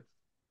story?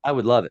 I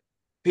would love it.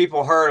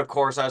 People heard, of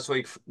course, last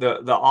week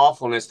the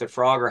awfulness that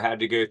Frogger had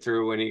to go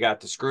through when he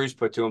got the screws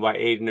put to him by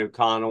Aiden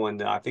O'Connell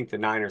and I think the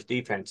Niners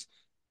defense.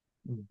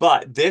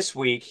 But this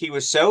week he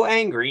was so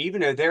angry,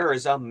 even though there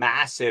is a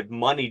massive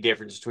money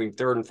difference between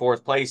third and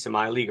fourth place in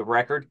my league of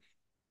record.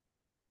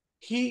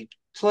 He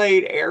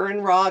played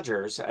Aaron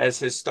Rodgers as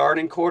his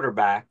starting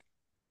quarterback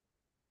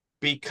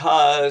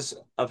because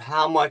of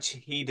how much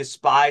he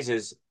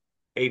despises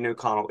Aiden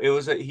O'Connell.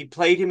 He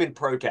played him in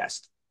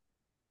protest,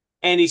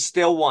 and he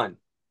still won.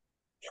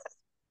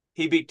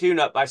 He beat Tune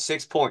Up by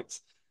 6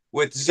 points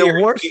with The zero.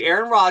 He beat worst,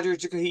 Aaron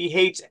Rodgers because he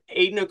hates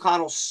Aiden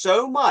O'Connell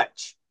so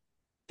much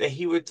that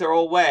he would throw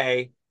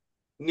away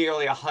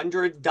nearly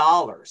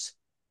 $100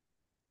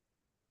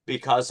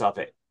 because of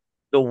it.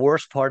 the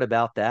worst part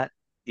about that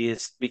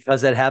is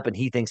because that happened,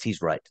 he thinks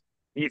he's right.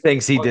 He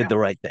thinks he Oh did yeah. the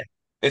right thing.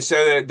 And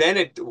so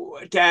then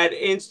to add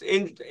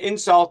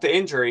insult to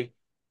injury,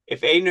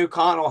 if Aiden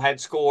O'Connell had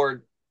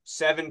scored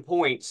 7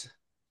 points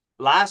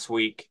last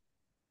week,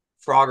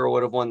 Frogger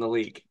would have won the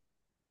league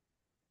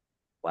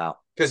Wow.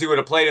 because he would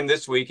have played him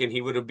this week and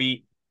he would have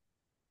beat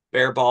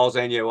Bear Balls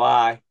and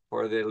UI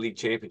for the league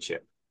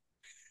championship.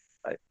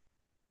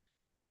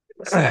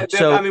 I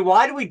So mean,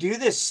 why do we do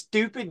this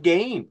stupid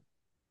game?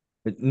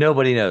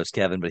 nobody knows,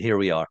 Kevin, but here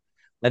we are.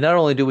 And not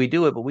only do we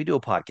do it, but we do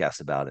a podcast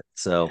about it.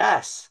 So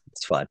Yes.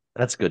 it's fun.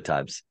 That's good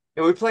times.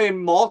 And we play in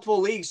multiple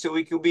leagues so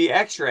we can be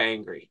extra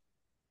angry.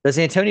 Does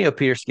Antonio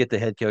Pierce get the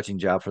head coaching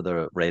job for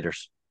the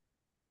Raiders?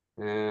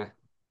 Uh,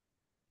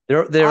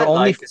 They're I'd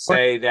only like to four.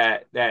 say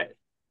that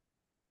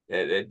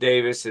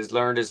Davis has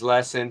learned his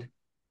lesson,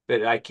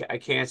 but I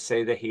can't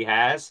say that he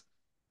has.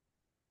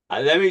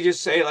 Let me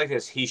just say it like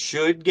this. He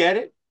should get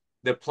it.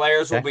 The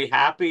players will Okay. be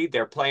happy.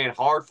 They're playing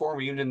hard for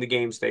him, even in the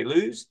games they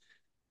lose.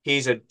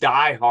 He's a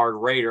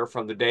diehard Raider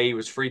from the day he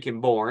was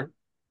freaking born.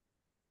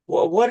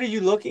 what are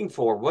you looking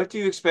for? What do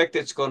you expect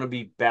that's going to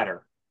be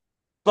better?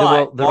 Well,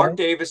 But Mark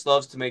Davis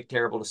loves to make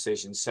terrible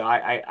decisions. So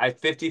I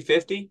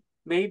 50-50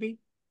 maybe.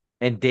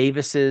 and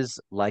Davis is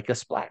like a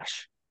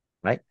splash,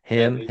 right?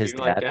 Yeah, Him, they his do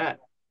like dad, that.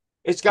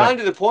 It's right? gotten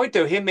to the point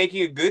though, him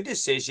making a good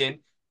decision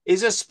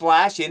is a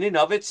splash in and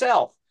of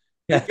itself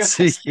Yeah,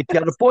 see, because you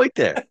got a point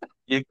there.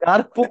 You got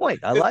a point.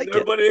 I like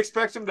it. nobody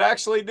expects him to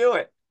actually do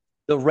it.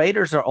 The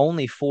Raiders are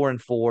only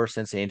 4-4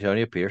 since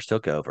Antonio Pierce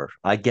took over.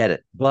 I get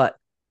it, but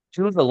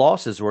two of the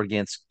losses were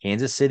against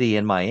Kansas City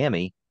and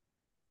Miami,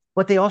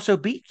 but they also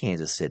beat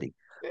Kansas City.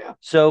 Yeah.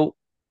 So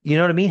you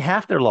know what I mean.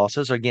 Half their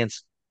losses are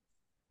against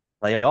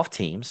playoff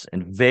teams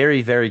and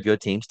very, very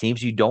good teams,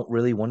 teams you don't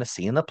really want to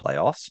see in the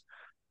playoffs.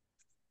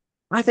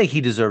 I think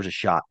he deserves a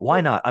shot. Why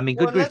Well, not? I mean,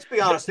 well, good and grief. let's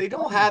be honest, they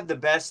don't have the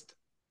best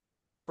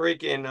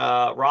freaking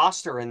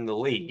roster in the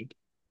league.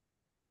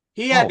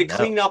 He had Oh to no.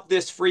 clean up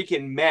this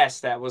freaking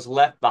mess that was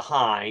left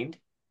behind.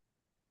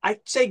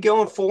 I'd say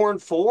going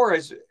 4-4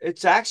 is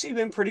it's actually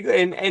been pretty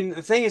good. And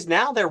the thing is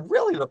now they're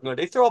really looking good.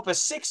 They throw up a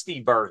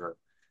 60 burger,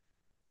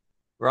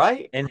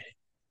 right? And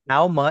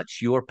how much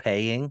you're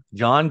paying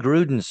John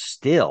Gruden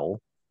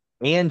still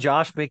and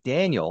Josh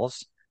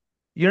McDaniels,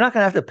 you're not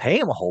going to have to pay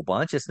him a whole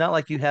bunch. It's not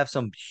like you have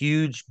some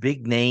huge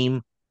big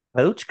name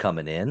coach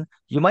coming in.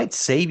 You might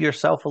save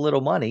yourself a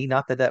little money.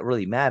 Not that that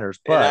really matters,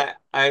 And but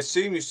I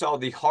assume you saw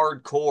the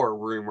hardcore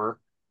rumor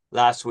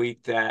last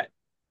week that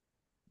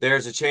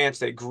there's a chance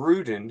that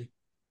Gruden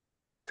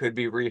could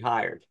be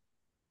rehired.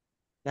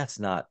 that's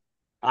not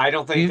I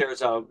don't think you.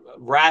 there's a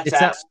rat's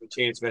It's not ass of a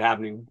chance of it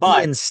happening,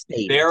 but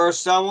there reinstated. are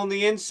some on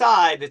the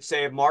inside that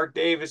say if Mark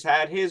Davis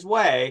had his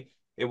way,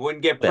 it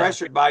wouldn't get Yeah,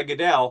 pressured by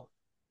Goodell,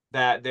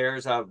 that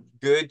there's a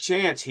good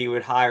chance he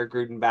would hire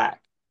Gruden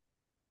back.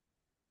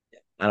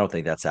 I don't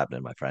think that's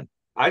happening, my friend.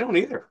 I don't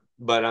either,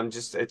 but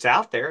it's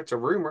out there. It's a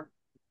rumor.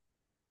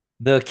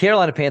 The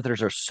Carolina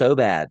Panthers are so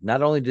bad.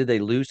 Not only did they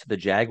lose to the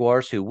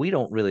Jaguars, who we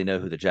don't really know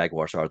who the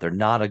Jaguars are, they're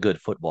not a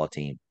good football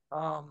team.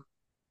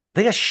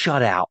 They got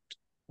shut out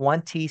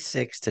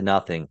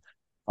 26-0.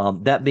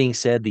 That being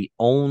said, the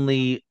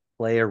only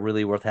player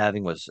really worth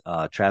having was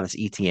Travis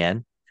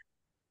Etienne.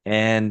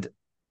 And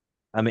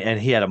I mean, and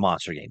he had a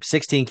monster game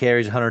 16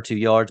 carries, 102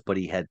 yards, but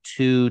he had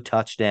two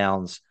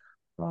touchdowns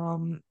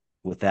um,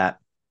 with that.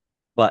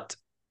 But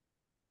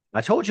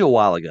I told you a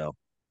while ago,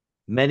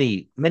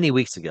 many, many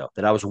weeks ago,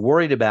 that I was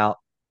worried about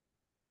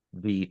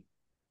the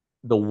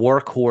the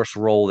workhorse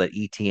role that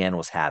ETN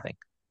was having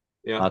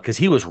Yeah, because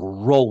he was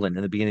rolling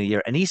in the beginning of the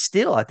year, and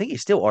I think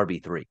he's still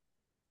RB3.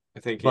 I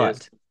think he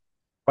is. But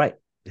right,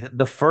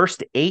 the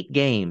first 8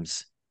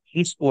 games,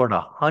 he scored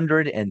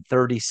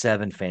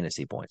 137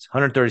 fantasy points,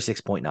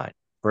 136.9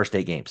 first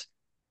 8 games.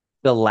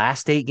 The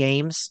last 8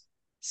 games,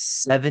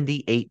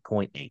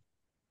 78.8.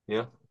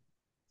 Yeah.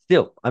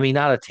 Still, I mean,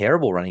 not a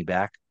terrible running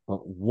back.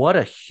 But what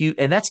a huge,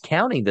 and that's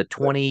counting the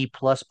But 20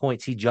 plus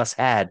points he just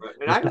had right.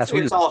 And this I don't past think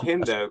week it's against all the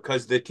him West. though,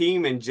 because the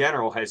team in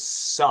general has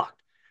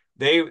sucked.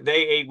 They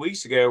 8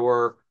 weeks ago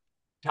were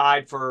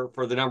tied for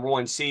the number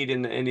one seed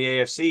in the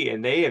AFC,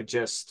 and they have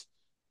just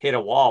hit a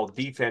wall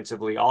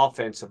defensively,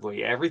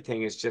 offensively.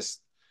 Everything has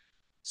just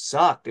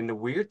sucked. And the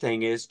weird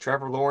thing is,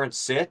 Trevor Lawrence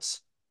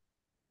sits,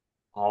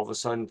 all of a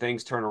sudden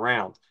things turn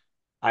around.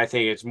 I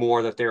think it's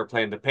more that they were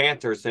playing the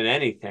Panthers than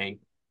anything.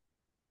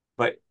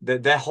 But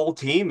that whole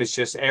team is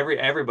just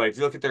everybody. If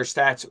you look at their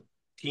stats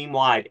team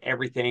wide,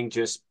 everything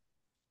just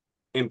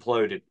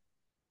imploded.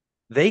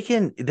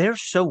 They're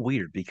so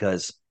weird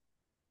because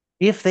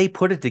if they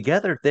put it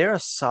together, they're a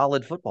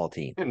solid football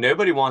team. And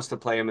nobody wants to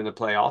play them in the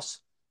playoffs.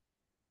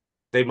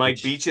 They might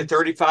Which beat you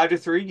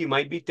 35-3. You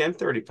might beat them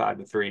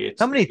 35-3.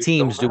 how You many just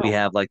don't teams do we know.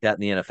 have like that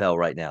in the NFL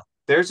right now?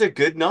 There's a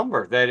good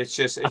number that it's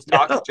I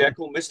Dr. know.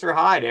 Jekyll, Mr.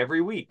 Hyde every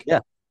week. Yeah,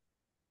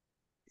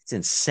 it's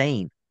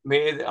insane. I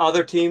mean,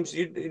 other teams,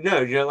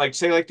 like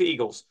say like the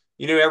Eagles,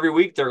 every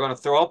week they're going to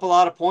throw up a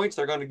lot of points.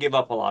 They're going to give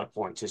up a lot of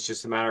points. It's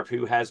just a matter of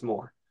who has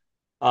more.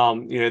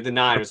 The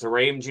Niners, the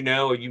Ravens,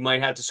 you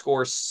might have to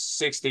score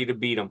 60 to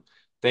beat them,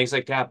 things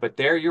like that. But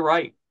there, you're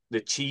right.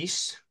 The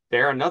Chiefs,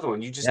 they're another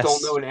one. You just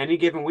don't know Yes. in any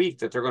given week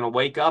that they're going to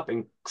wake up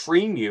and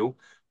cream you,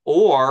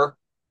 or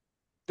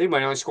they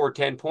might only score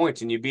 10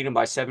 points and you beat them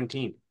by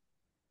 17.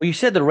 Well, you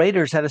said the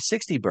Raiders had a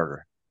 60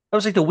 burger. That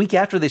was like the week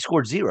after they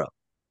scored zero.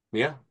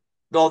 Yeah.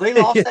 Oh, they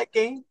lost that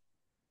game.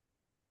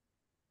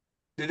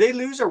 Did they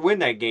lose or win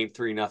that game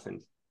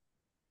 3-0?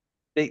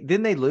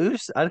 Didn't they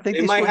lose? I think They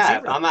they might scored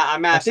have. zero. I'm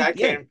I asking. think I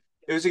yeah, can't.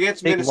 It was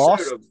against they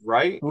lost Minnesota,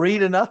 right?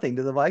 3-0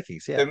 to the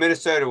Vikings. Yeah. The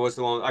Minnesota was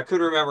the one. I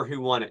couldn't remember who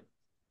won it.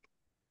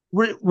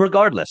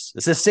 Regardless,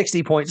 it's a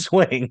 60-point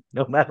swing,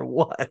 no matter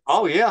what.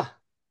 Oh yeah,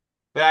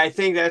 but I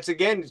think that's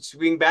again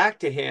swing back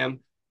to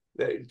him,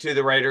 to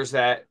the Raiders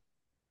that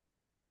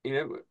you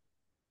know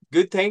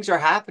good things are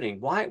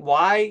happening. Why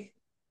I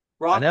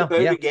rock the know.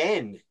 boat Yeah,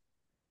 again?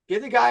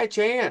 Give the guy a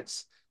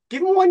chance.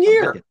 Give him one I'm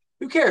with you. year.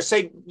 Who cares?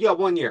 Say yeah,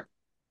 1 year.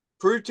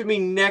 Prove to me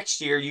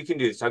next year you can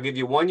do this. I'll give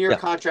you 1 year Yeah,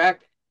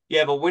 contract. You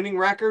have a winning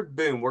record.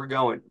 Boom, we're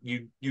going.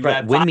 You right.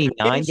 have five Win me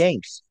nine rings.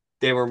 games.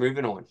 Then we're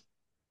moving on.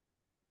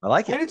 I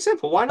like And it. it's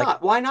simple. I Why like it.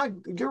 not? Why not?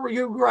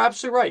 You're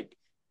absolutely right.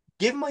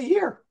 Give him a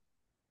year.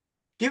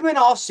 Give him an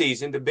off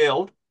season to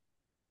build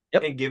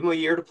Yep. and give him a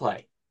year to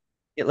play.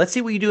 Yeah, let's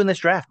see what you do in this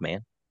draft,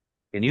 man.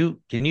 Can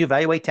you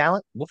evaluate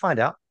talent? We'll find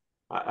out.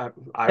 I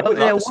would love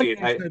Yeah, to one see it.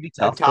 year is going to be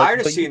I'm tough, but tired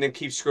of but you, seeing them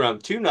keep screwing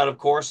up. Tune Nut, of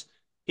course,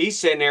 he's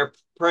sitting there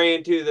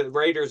praying to the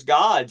Raiders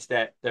gods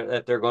that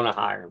they're going to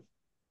hire him.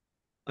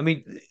 I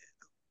mean,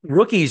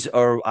 rookies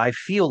are I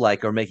feel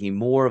like are making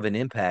more of an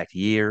impact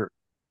year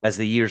as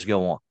the years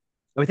go on.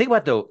 I mean, think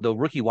about the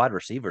rookie wide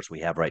receivers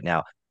we have right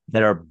now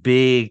that are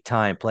big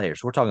time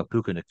players. We're talking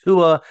Puka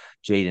Nakua,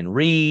 Jaden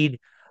Reed.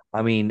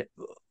 I mean,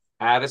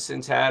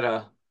 Addison's had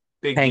a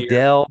big Tank year.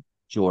 Dell,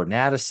 Jordan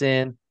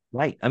Addison.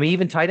 Right. I mean,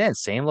 even tight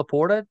ends, Sam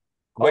Laporta,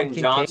 Dalton Quentin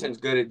Kincaid. Johnson's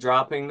good at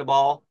dropping the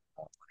ball.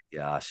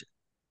 Gosh.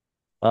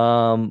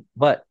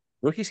 But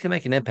rookies can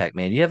make an impact,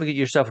 man. You have to get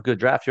yourself a good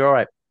draft. You're all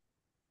right.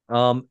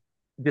 Um,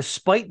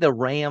 Despite the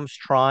Rams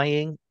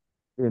trying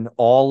in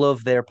all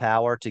of their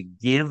power to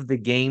give the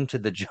game to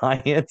the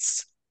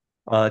Giants,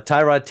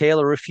 Tyrod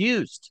Taylor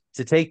refused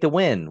to take the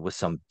win with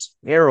some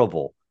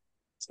terrible,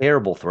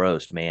 terrible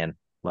throws, man.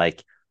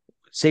 Like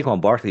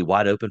Saquon Barkley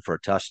wide open for a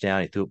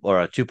touchdown. He threw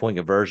or a 2 point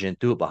conversion,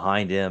 threw it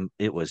behind him.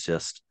 It was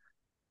just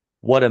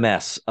what a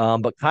mess.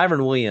 But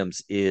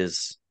Kywilliams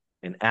is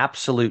an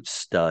absolute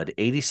stud.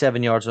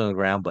 87 yards on the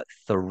ground, but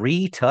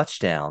three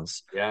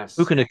touchdowns. Yes.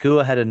 Puka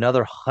Nakua had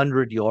another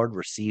 100-yard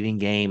receiving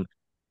game.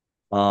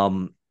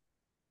 Um,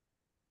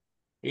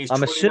 He's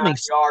I'm 29 assuming,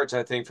 yards,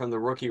 I think, from the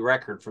rookie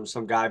record from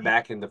some guy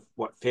back in the,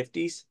 what,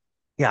 50s?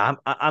 yeah,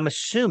 I'm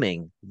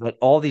assuming that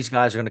all these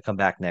guys are going to come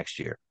back next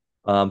year.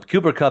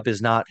 Cooper Cup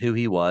is not who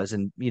he was,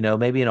 and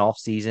maybe an off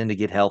season to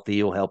get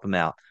healthy will help him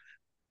out.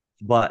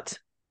 But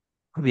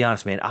I'll be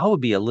honest, man, I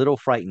would be a little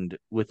frightened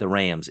with the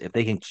Rams if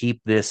they can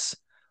keep this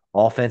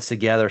offense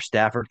together.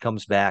 Stafford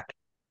comes back.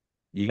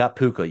 You got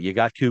Puka, you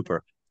got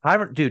Cooper.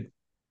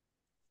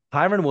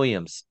 Kyron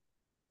Williams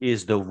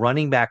is the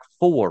running back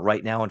four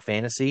right now in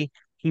fantasy.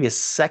 He is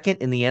second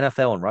in the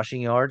NFL in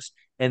rushing yards,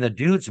 and the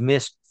dude's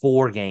missed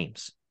 4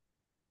 games,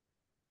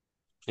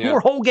 Yeah. 4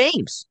 whole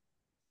games.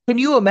 Can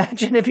you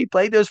imagine if he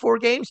played those 4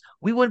 games?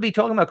 We wouldn't be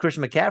talking about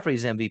Christian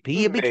McCaffrey's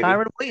MVP. It'd be Maybe.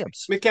 Kyron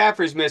Williams.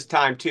 McCaffrey's missed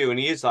time too, and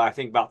he is, I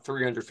think, about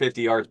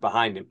 350 yards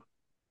behind him.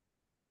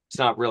 It's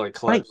not really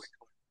Right, close.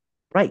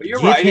 right. But you're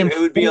Give right. him It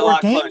would be a four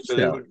lot games, closer. It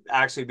though. would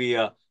actually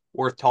be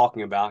worth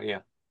talking about. Yeah.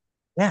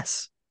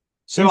 Yes.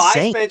 So I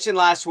Insane. mentioned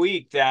last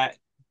week that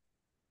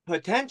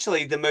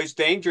potentially the most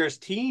dangerous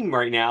team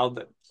right now,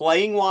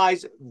 playing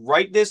wise,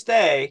 right this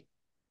day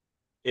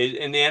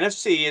in the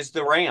NFC is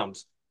the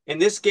Rams.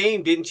 And this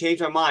game didn't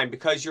change my mind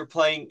because you're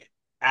playing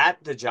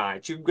at the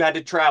Giants. You had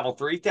to travel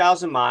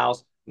 3,000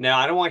 miles. Now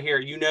I don't want to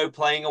hear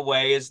playing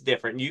away is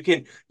different. You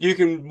can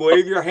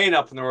wave your hand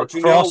up in the road.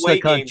 Across the Away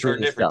games country are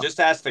and different. stuff. Just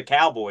ask the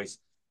Cowboys.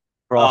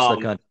 Across the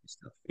Um, country and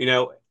stuff. you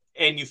know,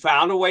 and you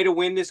found a way to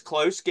win this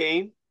close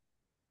game.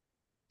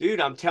 Dude,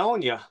 I'm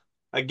telling you,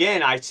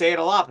 again, I say it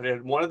a lot, but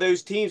it's one of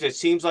those teams that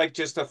seems like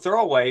just a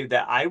throwaway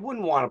that I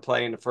wouldn't want to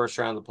play in the first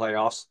round of the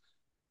playoffs.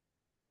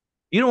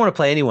 You don't want to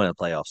play anyone in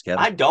the playoffs, Kevin.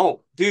 I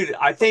don't. Dude,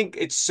 I think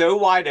it's so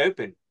wide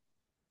open.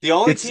 The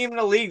only It's team in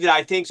the league that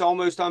I think is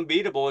almost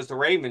unbeatable is the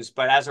Ravens,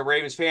 but as a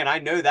Ravens fan, I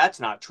know that's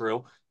not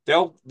true.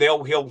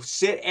 He'll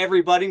sit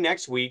everybody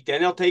next week,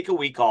 then they'll take a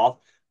week off,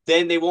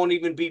 then they won't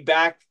even be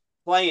back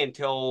playing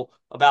till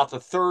about the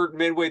third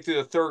midway through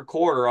the third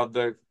quarter of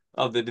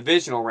the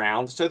divisional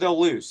round, so they'll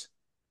lose.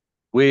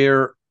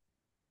 where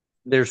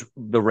there's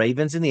the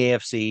Ravens in the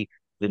AFC,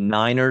 the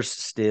Niners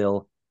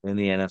still in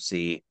the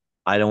NFC.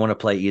 I don't want to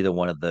play either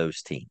one of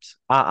those teams.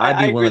 I, I'd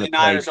I be agree willing the to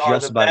play Niners are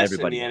just the about best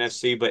in everybody the else.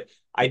 NFC, but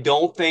I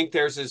don't think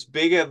there's as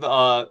big of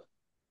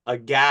a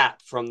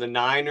gap from the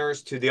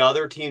Niners to the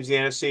other teams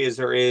in the NFC as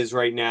there is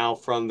right now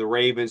from the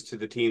Ravens to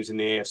the teams in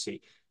the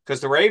AFC.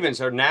 Because the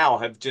Ravens are now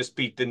have just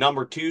beat the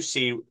number 2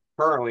 seed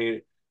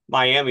currently.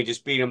 Miami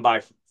just beat them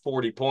by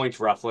 40 points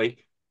roughly.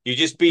 You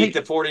just beat Hey,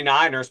 the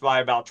 49ers by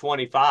about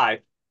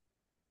 25.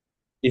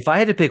 if I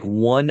had to pick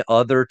one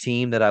other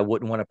team that I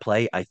wouldn't want to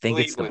play, I think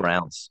it's the Cleveland.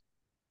 Browns.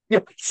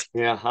 Yes.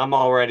 Yeah, I'm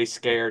already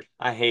scared.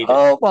 I hate it.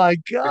 Oh my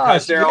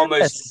Because gosh, they're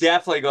almost yes.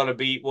 definitely going to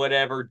beat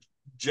whatever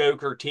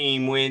Joker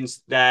team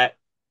wins that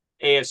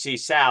AFC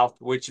South,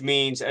 which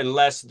means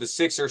unless the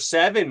 6 or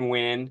 7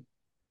 win,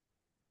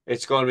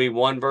 it's going to be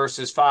 1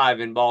 versus 5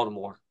 in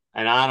Baltimore.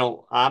 And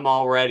I'm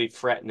already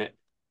fretting it.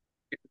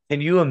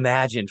 Can you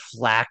imagine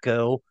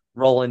Flacco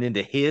rolling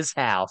into his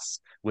house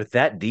with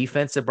that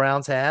defense the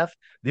Browns have?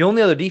 The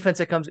only other defense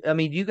that comes, I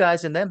mean, you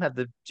guys and them have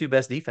the two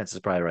best defenses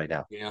probably right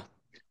now. Yeah.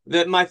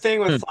 My thing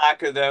with Hmm.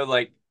 Flacco, though,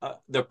 like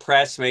the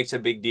press makes a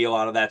big deal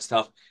out of that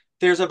stuff.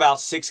 There's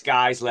about 6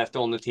 guys left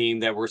on the team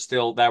that were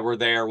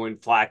there when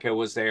Flacco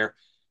was there.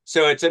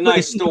 So it's a But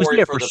nice he was story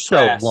there for for the so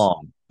press,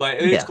 long. but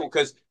it's Yeah. cool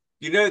because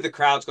the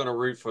crowd's going to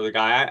root for the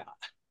guy.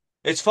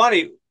 It's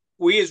funny.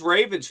 We as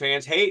Ravens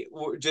fans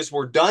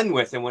we're done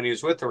with him when he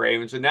was with the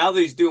Ravens, but now that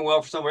he's doing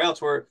well for somewhere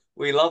else,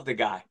 we love the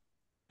guy.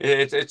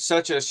 It's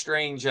such a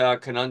strange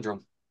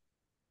conundrum.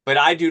 But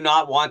I do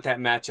not want that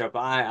matchup.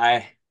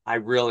 I I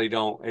really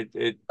don't.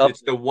 Up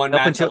It's the one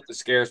up until matchup that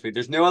scares me.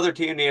 There's no other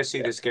team in the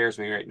AFC that scares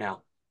me right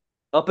now.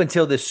 up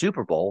until this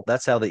Super Bowl,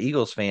 that's how the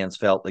Eagles fans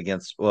felt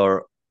against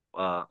or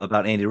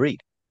about Andy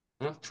Reid.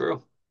 Yeah,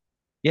 true.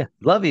 Yeah,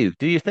 love you.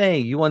 Do your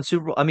thing. You won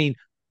Super Bowl. I mean,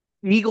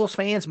 Eagles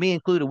fans, me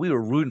included, we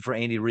were rooting for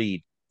Andy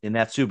Reid in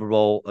that Super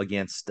Bowl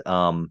against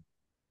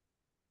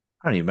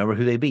I don't even remember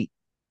who they beat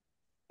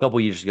a couple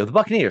years ago. The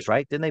Buccaneers,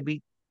 right? Didn't they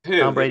beat Who?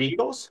 Tom The Brady?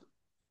 Eagles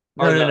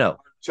No, or no, no.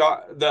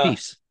 the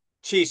Chiefs.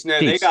 Chiefs? No,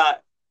 they Chiefs.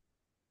 got.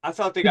 I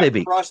thought they Who they got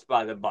beat? crushed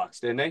by the Bucks,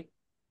 didn't they?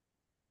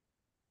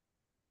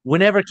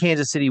 Whenever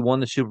Kansas City won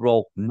the Super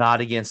Bowl,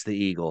 not against the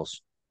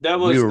Eagles, That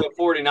we was were the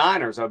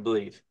 49ers, I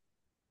believe.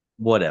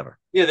 whatever.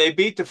 Yeah, they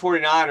beat the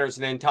 49ers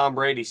and then Tom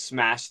Brady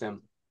smashed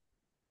them.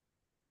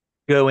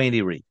 Go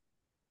Andy Reid.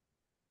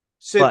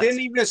 So But didn't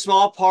even a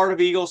small part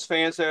of Eagles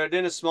fans there,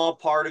 didn't a small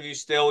part of you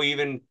still,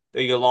 even though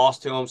you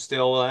lost to them,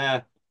 still,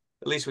 at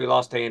least we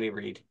lost to Andy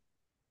Reid.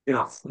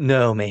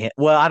 no, man.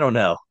 Well, I don't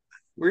know.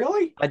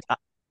 Really? I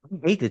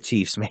hate the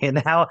Chiefs, man.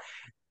 How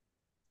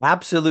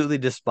absolutely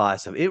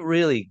despise them. It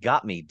really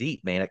got me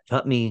deep, man. It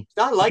It's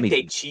not cut like me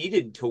they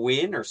cheated to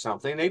win or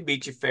something. They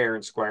beat you fair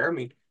and square. I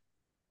mean,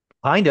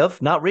 kind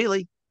of, not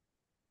really.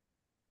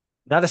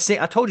 Not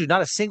I told you,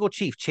 not a single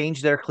Chief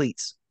changed their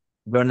cleats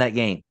during that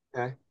game.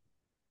 okay.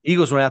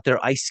 Eagles went out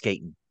there ice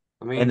skating,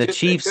 I mean, and the just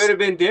it could Chiefs, have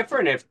been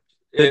different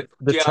the if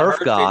the Jalen turf Hurts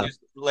didn't god. just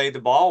lay the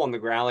ball on the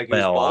ground like he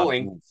was Well,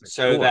 bowling, for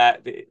so sure,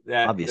 that the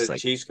obviously.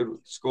 Chiefs could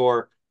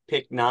score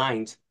pick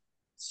nines.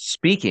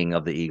 Speaking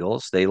of the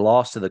Eagles, they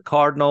lost to the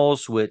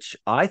Cardinals, which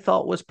I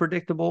thought was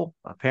predictable.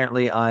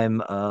 Apparently, I'm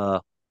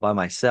by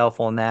myself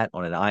on that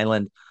on an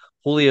island.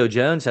 Julio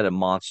Jones had a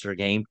monster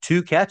game,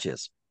 two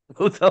catches,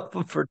 both of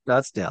them for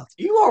touchdowns.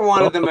 You are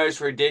one Oh, of the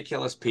most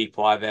ridiculous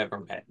people I've ever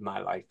met in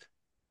my life.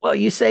 well,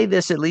 you say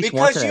this at least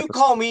once Because an you episode.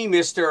 call me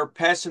Mr.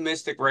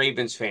 Pessimistic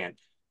Ravens fan,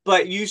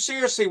 but you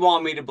seriously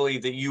want me to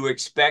believe that you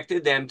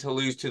expected them to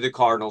lose to the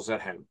Cardinals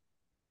at home.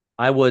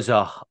 I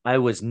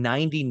was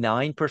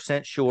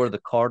 99% sure the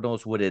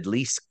Cardinals would at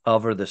least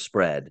cover the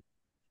spread,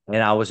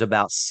 and I was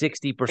about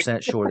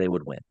 60% sure they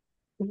would win.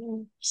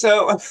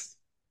 So,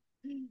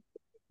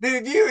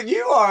 dude,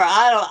 you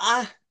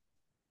are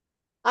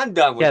I'm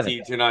done with Kevin,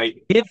 you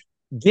tonight. give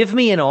give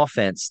me an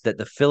offense that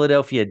the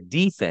Philadelphia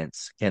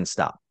defense can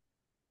stop.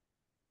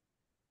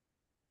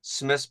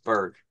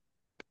 Smithsburg,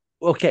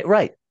 Okay,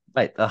 right,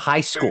 right. A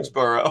high school,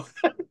 Boonesboro,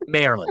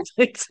 Maryland.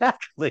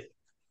 Exactly.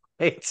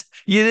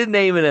 You didn't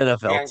name an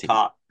NFL team.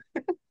 Hancock.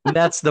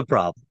 That's the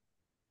problem.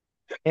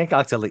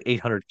 Hancock's had like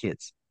 800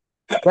 kids.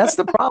 That's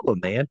the problem,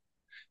 man.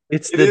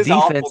 It's It the is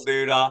awful, defense.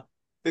 dude. The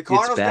It's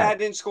Cardinals bad. dad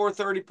didn't score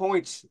 30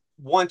 points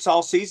once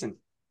all season.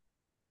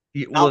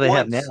 Well, Not they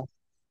have once. now.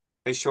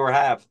 They sure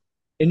have.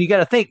 And you got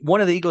to think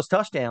one of the Eagles'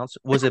 touchdowns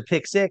was a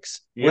pick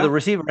six where the Yeah.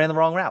 receiver ran the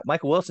wrong route.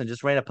 Michael Wilson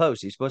just ran a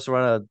post. He's supposed to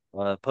run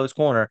a post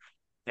corner,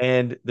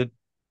 and the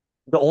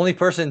only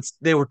person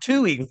there were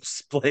two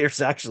Eagles players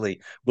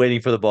actually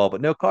waiting for the ball,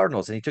 but no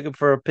Cardinals, and he took him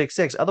for a pick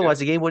six. Yeah. Otherwise,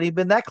 the game wouldn't even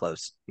been that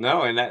close.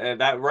 No, and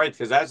that right,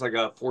 because that's like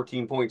a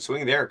 14-point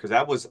swing there, because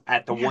that was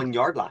at the Yeah, 1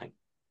 yard line.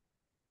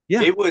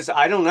 yeah. It was,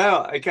 I don't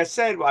know. Like I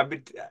said, I've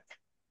been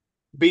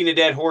being a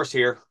dead horse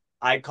here.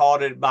 I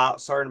called it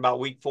about starting about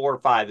week 4 or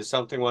 5 that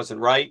something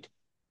wasn't right,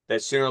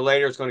 that sooner or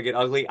later it's going to get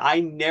ugly.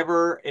 I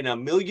never in a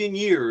million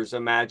years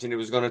imagined it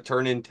was going to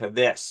turn into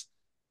this.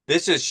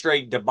 This is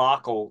straight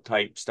debacle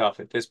type stuff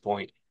at this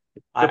point.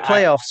 The I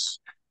playoffs,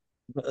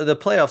 the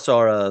playoffs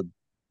are a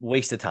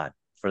waste of time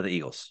for the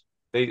Eagles.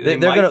 they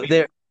might be.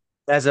 They're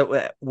as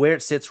a where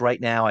it sits right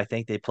now. I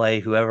think they play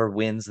whoever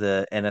wins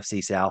the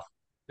NFC South.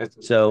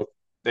 So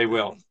They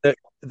will. they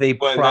they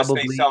Well, unless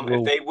they probably some if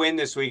will. they win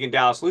this week and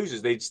Dallas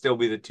loses, they'd still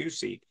be the 2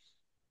 seed.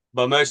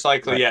 But most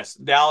likely, Right. yes,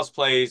 Dallas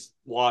plays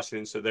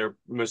Washington, so they're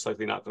most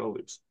likely not going to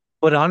lose.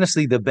 But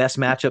honestly, the best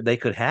matchup they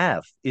could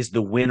have is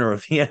the winner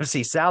of the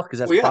NFC South because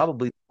that's Well, yeah.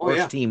 probably the Oh, worst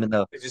yeah. team in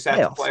the They just have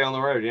to playoffs. play on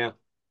the road. Yeah.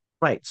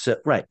 Right.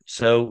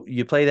 So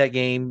you play that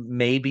game,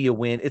 maybe a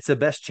win. It's the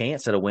best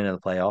chance at a win in the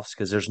playoffs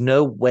because there's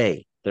no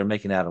way they're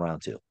making out of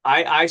round two.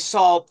 I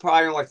saw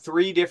probably like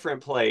 3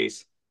 different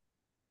plays.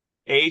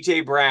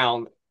 AJ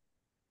Brown,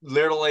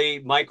 literally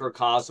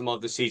microcosm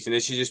of the season.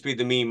 This should just be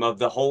the meme of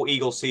the whole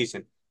Eagle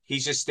season.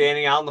 He's just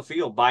standing out in the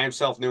field by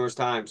himself numerous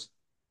times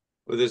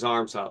with his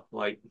arms up.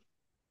 Like,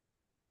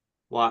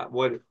 what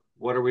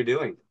are we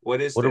doing?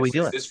 What is What are we this?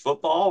 Is doing? this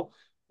football?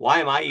 Why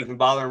am I even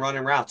bothering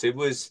running routes? It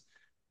was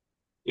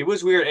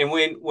weird. And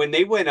when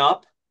they went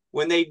up,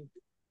 when they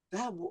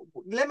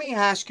let me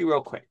ask you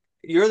real quick.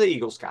 You're the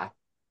Eagles guy.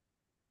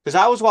 Because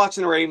I was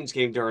watching the Ravens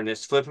game during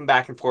this, flipping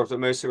back and forth with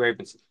most of the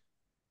Ravens.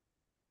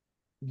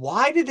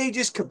 Why did they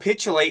just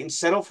capitulate and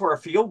settle for a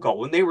field goal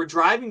when they were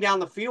driving down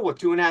the field with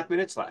 2.5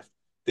 minutes left?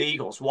 The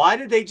Eagles. Why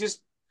did they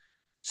just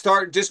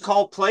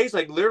call plays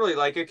like literally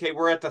like, okay,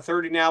 we're at the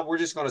 30 now. We're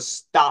just going to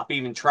stop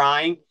even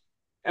trying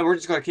and we're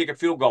just going to kick a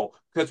field goal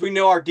because we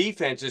know our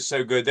defense is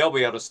so good they'll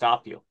be able to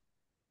stop you.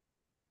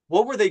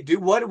 What were they do?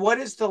 What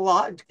is the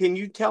lot? Can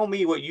you tell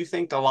me what you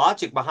think the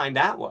logic behind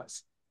that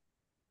was?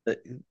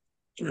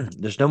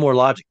 There's no more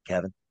logic,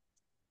 Kevin.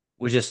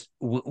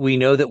 we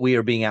know that we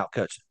are being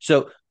outcoached.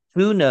 So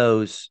who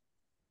knows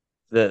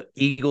the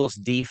Eagles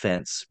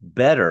defense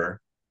better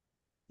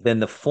than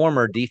the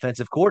former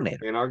defensive coordinator,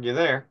 Can't argue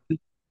there,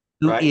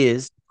 who right?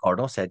 is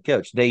Cardinals head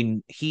coach?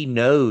 He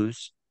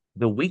knows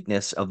the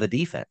weakness of the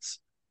defense,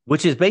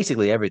 which is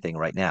basically everything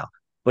right now.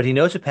 But he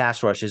knows the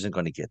pass rush isn't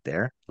going to get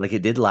there like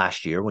it did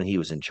last year when he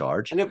was in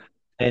charge. And it,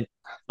 And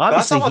but I'm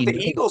obviously talking he about the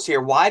knows. Eagles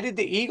here. Why did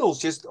the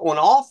Eagles just on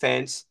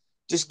offense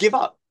just give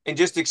up and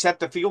just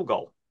accept a field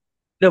goal?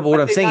 No, but Why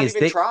did they not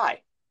even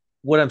try?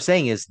 what I'm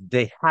saying is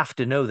they have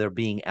to know they're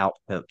being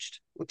outcoached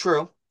Well,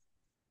 true.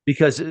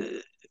 because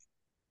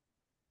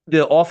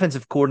the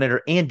offensive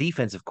coordinator and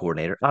defensive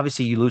coordinator,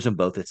 obviously you lose them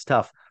both, it's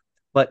tough,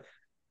 but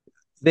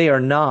they are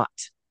not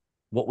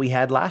what we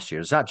had last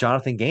year. It's not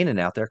Jonathan Gannon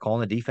out there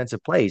calling the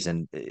defensive plays,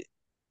 and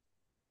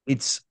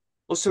it's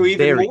Well, so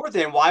even very, more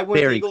then, why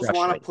wouldn't the very Eagles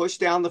want to frustrating. push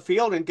down the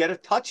field and get a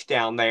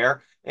touchdown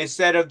there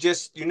instead of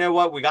just, you know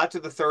what, we got to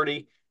the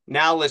 30.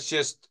 Now let's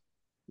just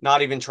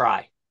not even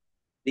try.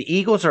 The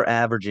Eagles are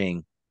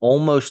averaging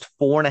almost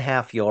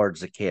 4.5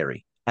 yards a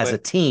carry as a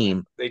But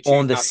team they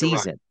on choose the not to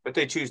run. season. But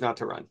they choose not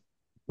to run.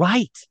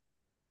 Right.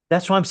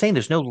 That's why I'm saying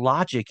there's no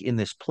logic in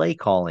this play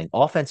calling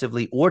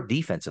offensively or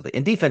defensively.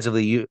 And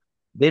defensively,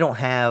 they don't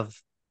have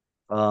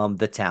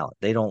the talent.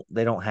 They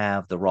don't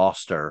have the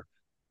roster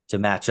to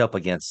match up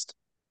against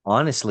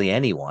honestly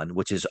anyone,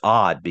 which is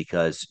odd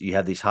because you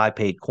have these high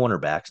paid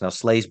cornerbacks. Now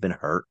Slay's been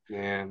hurt.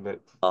 Yeah,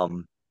 but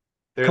Um,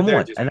 they're come they're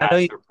on. just And I know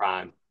past you their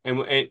prime.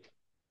 And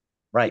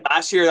right,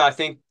 last year, I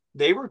think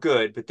they were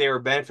good, but they were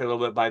benefited a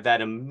little bit by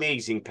that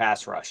amazing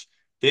pass rush.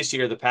 This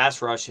year, the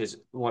pass rush has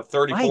what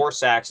right. 34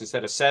 sacks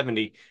instead of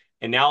 70,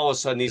 and now all of a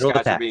sudden these Middle of the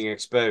guys are pack. being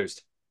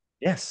exposed.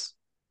 Yes.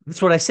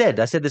 That's what I said.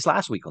 I said this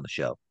last week on the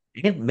show.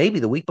 And maybe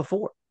the week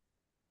before.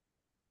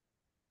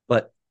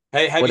 But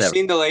Hey, have you whatever.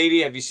 seen the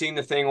lady? Have you seen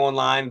the thing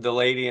online? The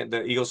lady,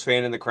 the Eagles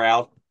fan in the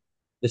crowd.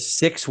 The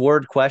 6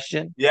 word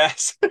question.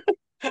 Yes.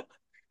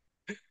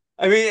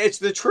 I mean, it's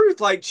the truth.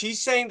 Like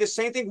she's saying the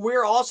same thing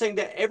we're all saying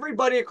that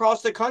everybody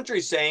across the country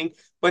is saying,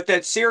 but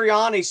that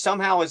Sirianni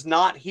somehow is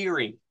not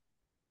hearing.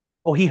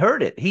 Oh, he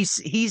heard it.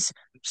 He's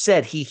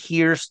said he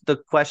hears the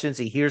questions,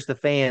 he hears the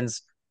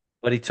fans,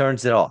 but he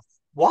turns it off.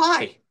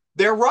 Why?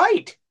 They're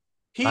right.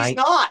 He's I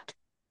not.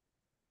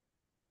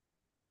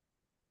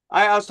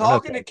 I was don't know,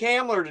 talking to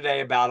Ken. Kamler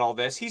today about all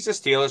this. He's a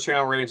Steelers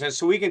fan, Ravens,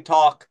 so we can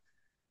talk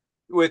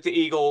with the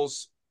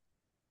Eagles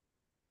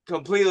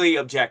completely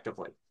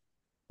objectively.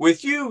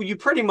 With you, you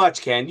pretty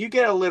much can. You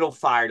get a little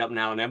fired up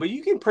now and then, but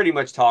you can pretty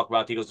much talk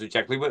about the Eagles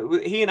objectively.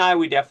 But he and I,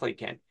 we definitely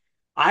can.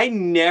 I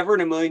never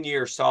in a million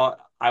years saw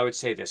I would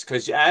say this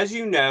because, as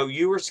you know,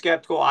 you were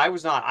skeptical. I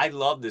was not. I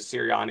love the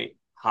Sirianni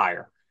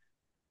hire,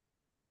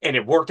 and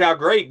it worked out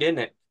great, didn't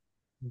it?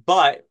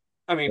 But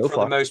I mean, So for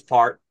the far. most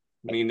part,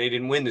 I mean, they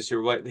didn't win this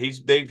year, but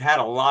they've had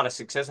a lot of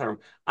success on him.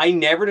 I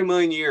never in a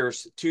million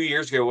years, 2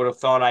 years ago, would have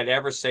thought I'd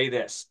ever say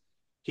this.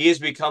 He has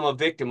become a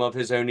victim of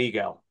his own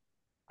ego.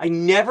 I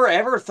never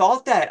ever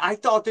thought that. I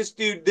thought this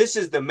dude, this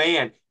is the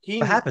man. What He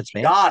happens,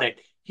 man? got it.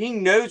 He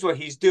knows what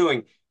he's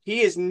doing.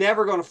 He is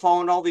never going to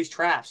fall into all these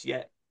traps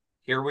yet.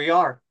 Here we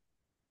are.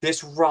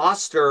 This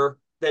roster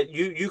that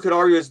you could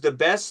argue is the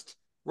best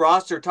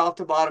roster top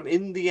to bottom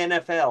in the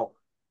NFL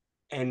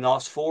and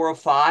lost 4 or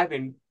 5,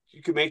 and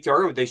you could make the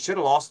argument they should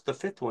have lost the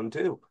fifth one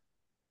too.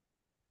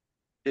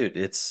 Dude,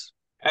 it's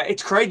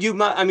It's crazy.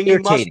 I mean, you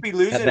must irritating be at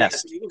losing it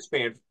as an best. Eagles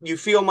fan. You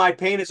feel my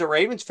pain as a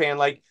Ravens fan,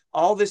 like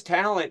all this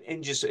talent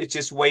and just it's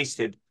just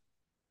wasted.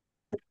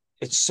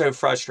 It's so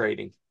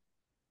frustrating.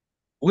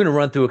 We're going to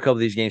run through a couple of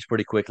these games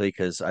pretty quickly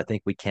because I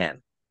think we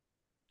can.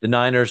 The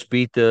Niners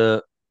beat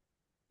the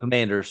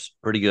Commanders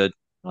pretty good.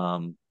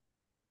 Um,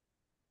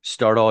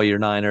 Start all your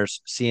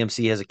Niners.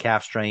 CMC has a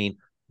calf strain.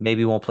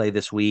 Maybe won't play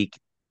this week.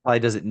 Probably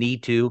doesn't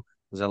need to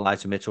because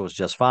Elijah Mitchell is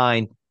just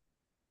fine.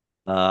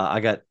 I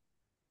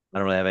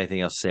don't really have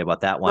anything else to say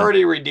about that one.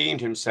 Purdy redeemed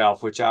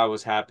himself, which I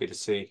was happy to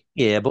see.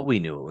 Yeah, but we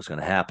knew it was going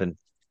to happen.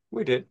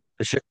 We did.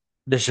 The,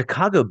 the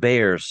Chicago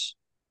Bears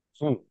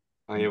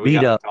Oh yeah, we beat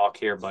got to up talk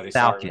here, buddy.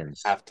 Sorry, we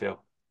Falcons have to.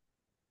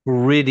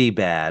 pretty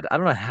bad. I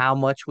don't know how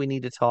much we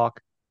need to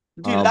talk,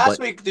 Dude, last but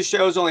week the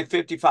show was only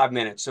 55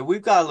 minutes, so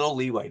we've got a little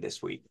leeway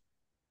this week.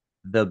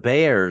 the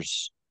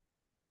Bears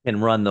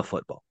can run the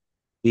football,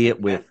 be it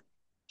Okay. with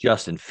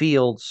Justin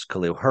Fields,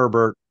 Khalil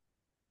Herbert,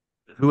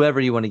 whoever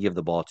you want to give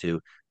the ball to,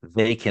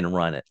 they can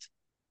run it.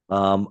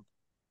 Um,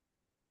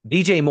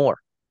 DJ Moore,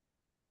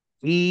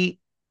 he,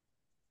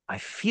 I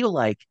feel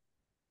like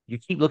you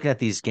keep looking at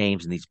these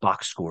games and these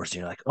box scores, and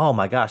you're like, oh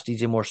my gosh,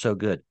 DJ Moore's so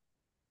good.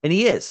 And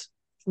he is.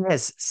 He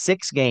has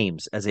 6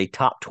 games as a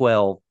top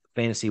 12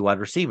 fantasy wide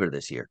receiver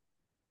this year.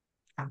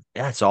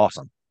 That's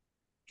awesome.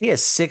 He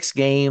has 6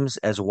 games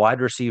as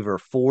wide receiver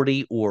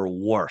 40 or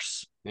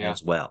worse Yeah.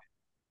 as well.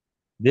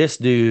 This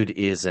dude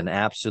is an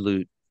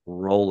absolute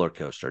roller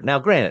coaster. Now,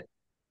 granted,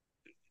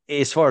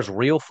 as far as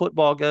real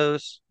football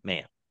goes,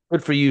 man,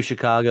 good for you,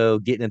 Chicago,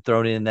 getting and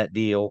thrown in that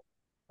deal.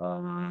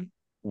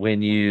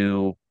 When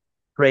you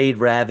trade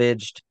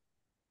ravaged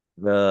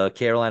the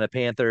Carolina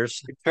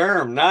Panthers, Good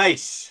term.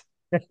 Nice.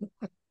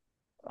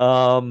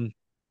 Um,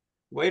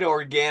 Way to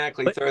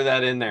organically but throw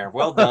that in there.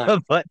 Well done.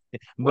 but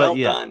Well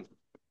yeah, done.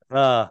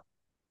 uh,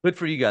 good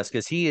for you guys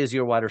because he is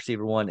your wide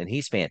receiver one and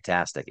he's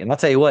fantastic. And I'll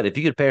tell you what, if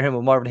you could pair him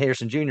with Marvin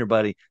Harrison Jr.,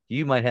 buddy,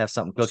 you might have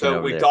something cooking So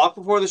over we there. talked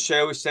before the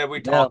show. We said we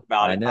No, talked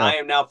about I it. I know.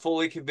 am now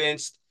fully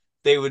convinced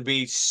they would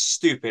be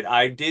stupid.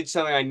 I did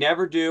something I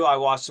never do. I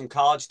watched some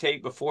college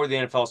tape before the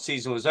NFL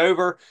season was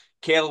over.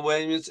 Caleb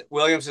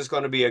Williams is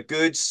going to be a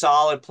good,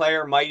 solid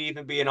player, might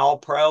even be an all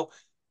pro,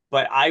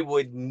 but I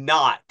would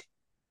not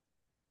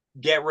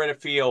get rid of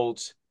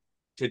Fields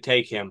to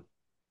take him.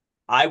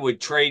 I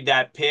would trade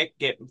that pick,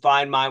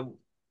 find my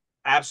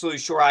absolutely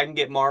sure I can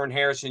get Marvin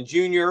Harrison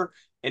Jr.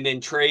 and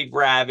then trade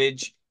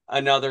Ravage,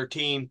 another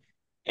team,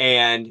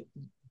 and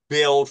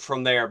build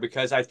from there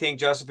because I think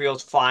Justin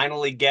Fields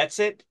finally gets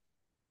it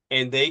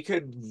and they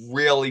could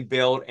really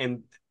build.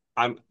 And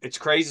it's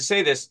crazy to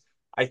say this.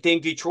 I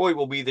think Detroit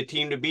will be the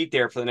team to beat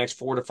there for the next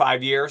 4 to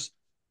 5 years,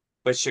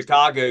 but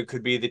Chicago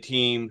could be the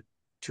team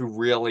to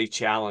really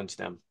challenge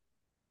them.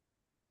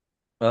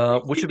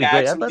 They Which need would to be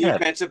add great. I'd some love to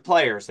have. defensive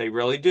players. They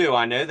really do.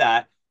 I know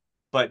that.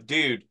 But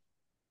dude,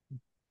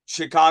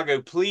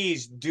 Chicago,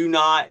 please do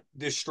not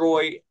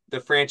destroy the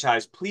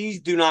franchise. Please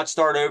do not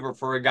start over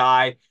for a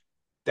guy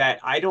that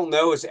I don't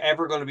know is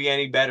ever going to be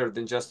any better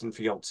than Justin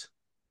Fields.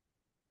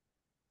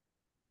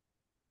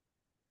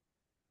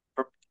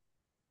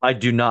 I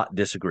do not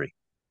disagree.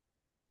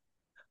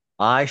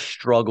 I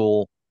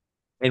struggle,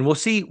 and we'll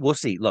see. We'll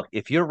see. Look,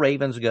 if your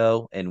Ravens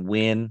go and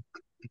win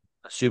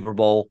a Super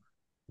Bowl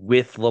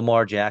with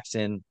Lamar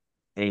Jackson,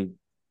 a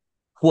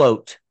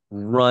quote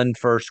run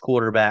first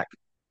quarterback,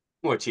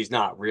 Which he's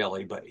not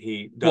really, but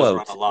he does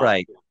run quote, a lot.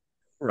 right,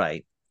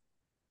 right.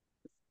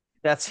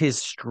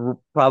 That's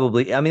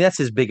probably. I mean, that's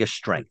his biggest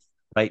strength,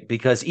 right?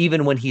 Because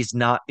even when he's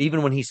not,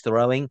 even when he's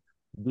throwing,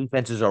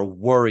 defenses are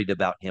worried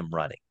about him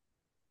running.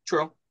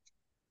 True.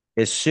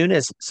 As soon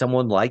as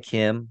someone like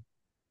him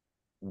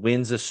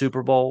wins a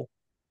Super Bowl,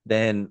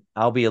 then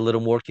I'll be a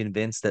little more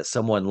convinced that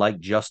someone like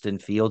Justin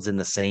Fields in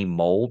the same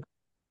mold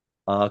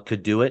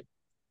could do it.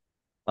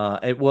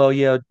 Well,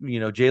 yeah,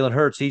 Jalen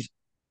Hurts, he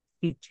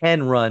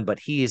can run, but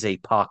he is a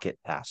pocket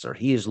passer.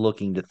 He is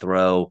looking to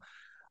throw.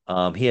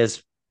 He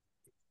has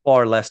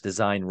far less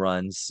design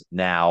runs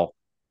now,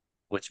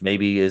 which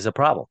maybe is a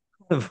problem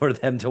for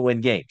them to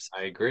win games.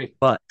 I agree.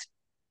 But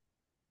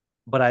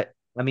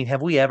I mean,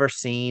 have we ever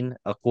seen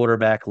a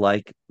quarterback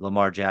like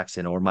Lamar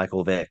Jackson or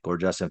Michael Vick or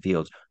Justin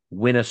Fields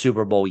win a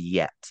Super Bowl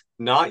yet?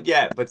 Not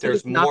yet, but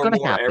there's It's not more and going to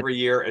more happen. every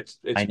year. It's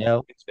I it's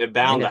know. it's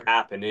I bound know. to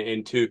happen.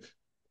 And to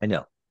I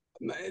know.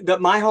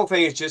 my whole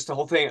thing is just the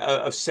whole thing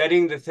of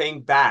setting the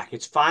thing back.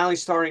 It's finally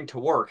starting to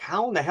work.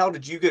 How in the hell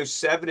did you go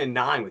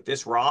 7-9 with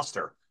this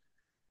roster?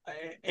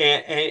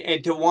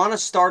 And to want to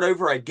start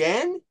over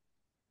again?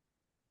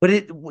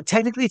 But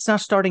technically it's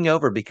not starting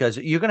over because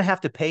you're going to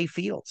have to pay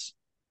Fields,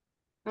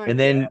 I and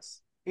then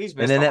guess he's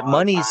and missed then a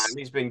lot of time.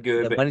 He's been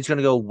good, that but money's going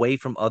to go away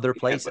from other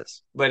yeah, but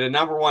places. but a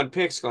number one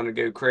pick's going to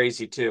go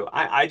crazy too.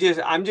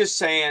 I'm just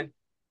saying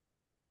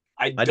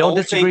I I don't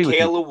don't think disagree with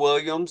you. Caleb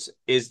Williams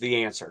is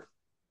the answer.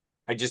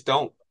 I just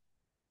don't.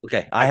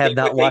 Okay, I I have think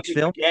not what they watched could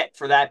film. get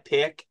for that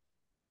pick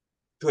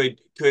could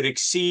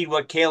exceed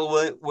what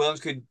Caleb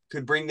Williams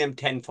could bring them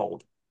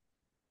tenfold.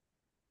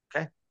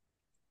 Okay,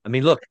 I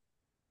mean, look,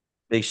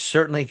 they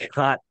certainly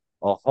got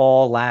a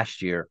haul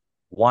last year.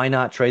 Why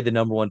not trade the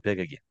number one pick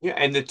again? Yeah,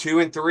 and the 2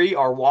 and 3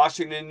 are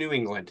Washington and New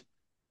England.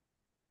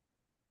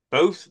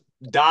 Both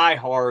die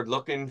hard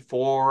looking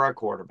for a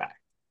quarterback.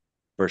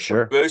 For They're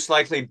sure. most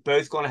likely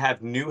both going to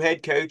have new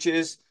head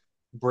coaches,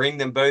 bring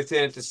them both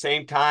in at the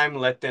same time,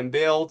 let them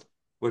build.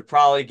 Would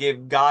probably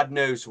give God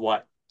knows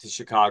what to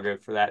Chicago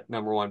for that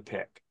number one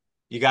pick.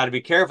 You got to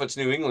be careful. It's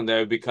New England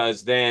though,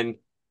 because then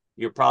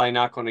you're probably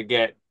not going to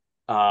get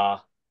uh,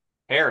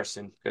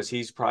 Harrison because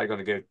he's probably going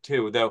to go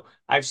too. Though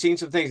I've seen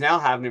some things now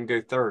having him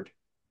go third.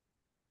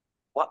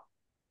 What?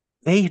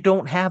 They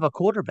don't have a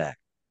quarterback.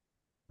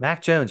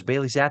 Mac Jones,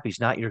 Bailey Zappi's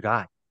not your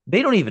guy.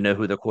 They don't even know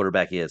who their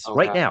quarterback is Oh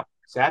right God, now.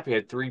 Zappi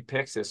had 3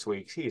 picks this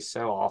week. He is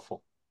so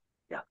awful.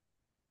 Yeah.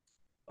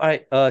 All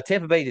right.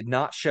 Tampa Bay did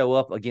not show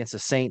up against the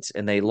Saints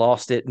and they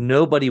lost it.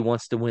 Nobody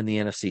wants to win the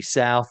NFC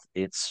South.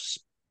 It's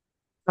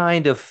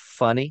kind of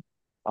funny,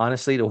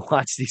 honestly, to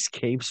watch these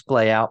games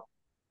play out.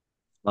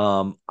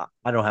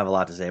 I don't have a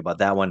lot to say about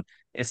that one.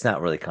 It's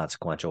not really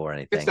consequential or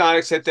It's anything. not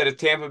except that if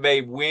Tampa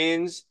Bay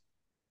wins,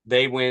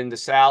 they win the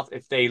South.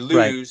 If they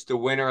Right. lose, the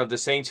winner of the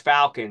Saints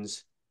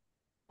Falcons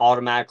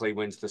automatically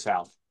wins the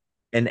South.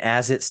 And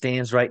as it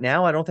stands right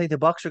now, I don't think the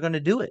Bucks are going to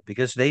do it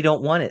because they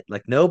don't want it.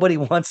 Like nobody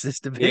wants this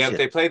Yeah, but division.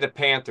 they play the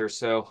Panthers,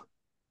 so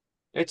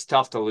it's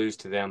tough to lose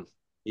to them.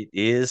 It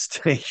is.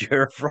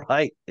 You're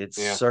right. It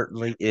Yeah.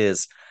 certainly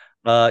is.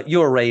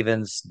 Your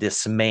Ravens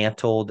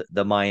dismantled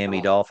the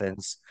Miami Oh,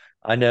 Dolphins.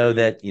 I know dude.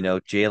 that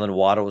Jalen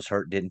Waddle was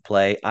hurt, didn't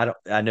play.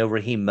 I know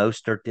Raheem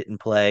Mostert didn't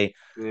play.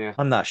 Yeah.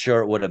 I'm not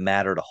sure it would have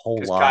mattered a whole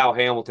Because lot. Kyle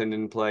Hamilton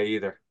didn't play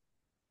either.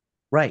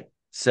 Right.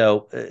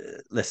 So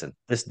listen,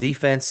 this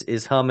defense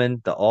is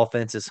humming. The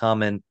offense is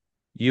humming.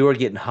 You are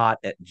getting hot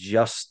at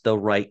just the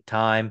right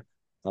time.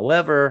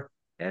 However,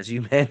 as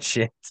you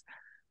mentioned,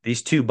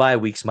 these 2 bye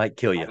weeks might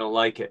kill I you. don't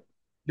like it.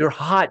 You're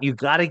hot. You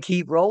got to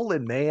keep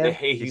rolling, man.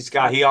 Hey, You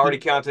got he to already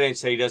keep. counted and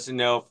said he doesn't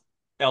know if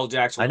L.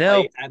 Jackson I will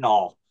play know. at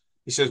all.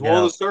 He I says,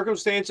 well, the know.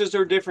 circumstances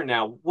are different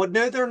now. Well,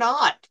 no, they're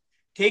not.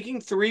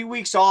 Taking 3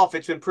 weeks off,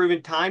 it's been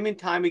proven time and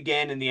time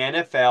again in the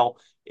NFL.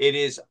 It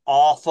is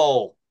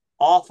awful,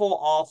 awful,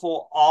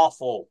 awful,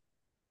 awful.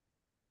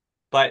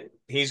 But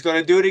he's going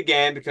to do it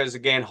again because,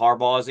 again,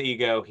 Harbaugh's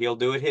ego. He'll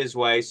do it his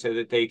way so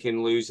that they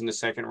can lose in the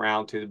second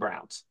round to the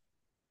Browns.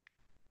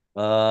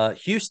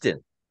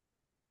 Houston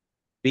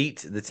beat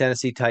the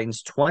Tennessee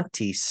Titans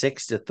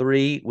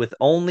 26-3 with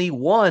only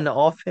one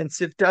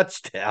offensive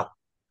touchdown.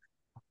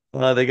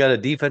 They got a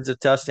defensive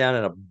touchdown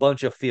and a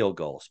bunch of field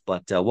goals.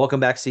 But welcome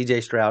back,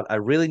 CJ Stroud. I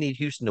really need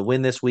Houston to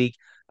win this week.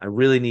 I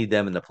really need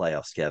them in the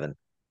playoffs, Kevin.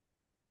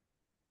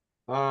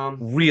 Um,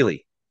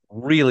 Really,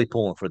 really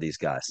pulling for these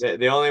guys.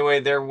 the only way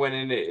they're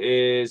winning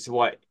is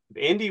what? If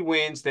Indy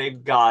wins,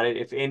 they've got it.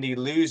 If Indy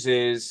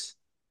loses,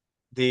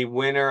 the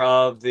winner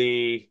of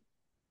the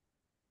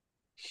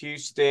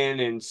Houston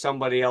and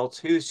somebody else.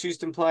 Who's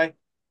Houston play?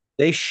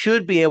 They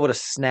should be able to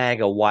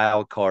snag a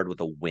wild card with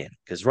a win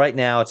because right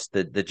now it's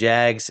the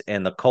Jags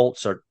and the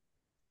Colts are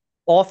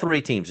all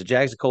three teams. The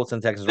Jags, the Colts,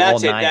 and the Texans are all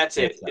That's it. 9 That's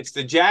and it. 7. It's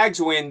the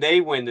Jags win,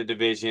 they win the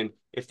division.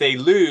 If they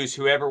lose,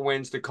 whoever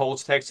wins the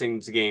Colts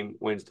Texans game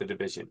wins the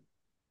division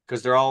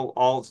because they're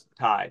all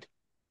tied.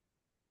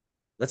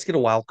 Let's get a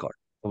wild card.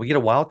 Can we get a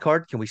wild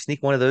card? Can we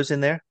sneak one of those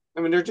in there?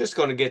 I mean, they're just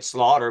going to get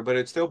slaughtered, but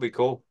it'd still be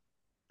cool.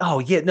 Oh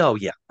yeah, no,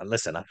 yeah.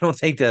 Listen, I don't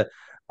think that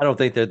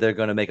they're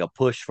going to make a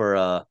push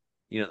for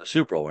the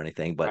Super Bowl or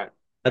anything, but Right.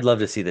 I'd love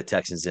to see the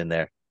Texans in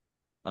there.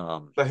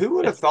 But who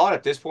would have It's thought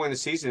at this point in the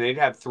season they'd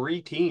have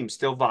three teams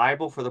still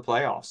viable for the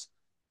playoffs?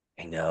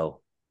 I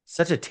know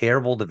such a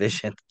terrible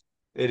division.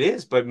 It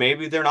is, but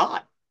maybe they're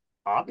not.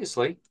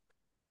 Obviously,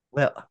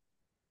 Well,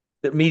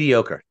 they're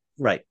mediocre,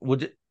 right?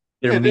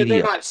 They're yeah, they're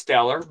mediocre. not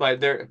stellar, but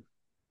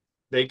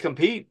they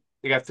compete.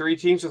 They got three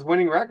teams with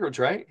winning records,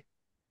 right?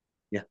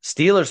 Yeah,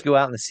 Steelers go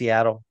out in the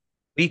Seattle,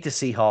 beat the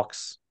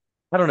Seahawks.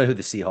 I don't know who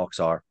the Seahawks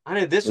are. I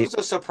know this They was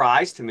a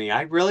surprise to me.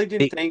 I really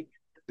didn't they think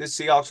the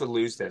Seahawks would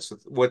lose this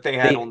with what they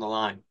had they on the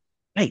line.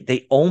 hey,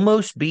 they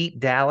almost beat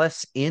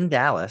Dallas in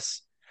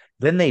Dallas.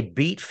 Then they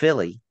beat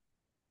Philly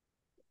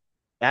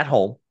at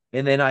home.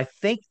 And then I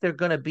think they're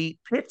going to beat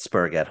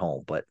Pittsburgh at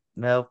home, but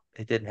no,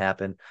 it didn't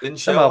happen. Didn't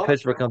show Somehow up.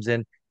 Pittsburgh comes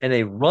in and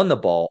they run the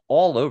ball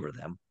all over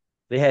them.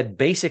 They had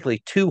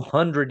basically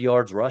 200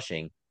 yards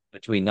rushing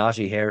between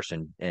Najee Harris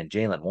and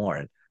Jalen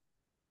Warren.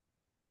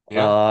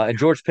 Yeah. And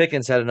George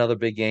Pickens had another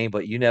big game,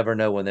 but you never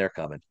know when they're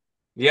coming.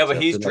 Yeah, but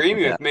So he's good luck with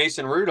dreaming with that.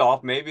 Mason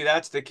Rudolph. Maybe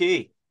that's the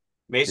key.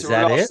 Is Mason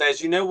that Rudolph it?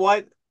 says, you know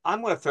what?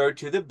 I'm going to throw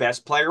to the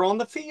best player on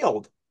the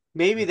field.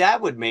 Maybe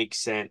that would make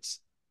sense.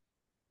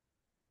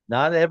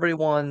 Not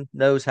everyone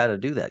knows how to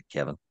do that,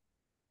 Kevin.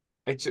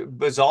 It's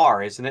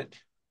bizarre, isn't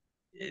it?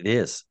 It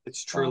is.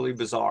 It's Um, truly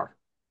bizarre.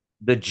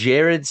 the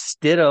Jared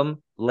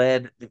Stidham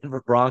led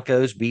Denver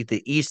Broncos beat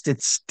the Easton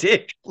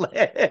Stick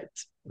led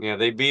Yeah,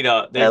 they beat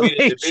a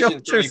LA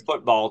Division three Chargers.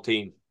 football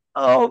team.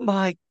 Oh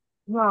my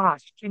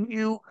gosh. Can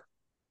you?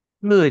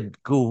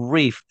 Good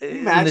grief. Can you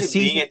When the imagine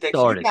being season at that?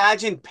 Can you started.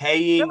 imagine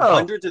paying No.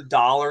 hundreds of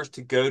dollars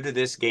to go to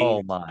this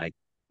Oh game? my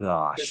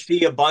To gosh.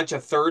 see a bunch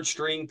of third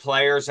string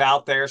players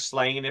out there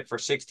slaying it for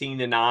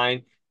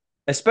 16-9.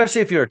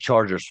 Especially if you're a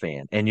Chargers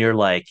fan and you're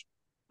like,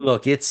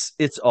 look, it's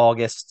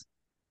August.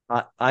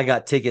 I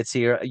got tickets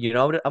here.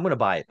 I'm gonna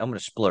buy it. I'm gonna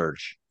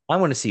splurge. I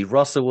want to see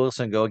Russell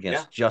Wilson go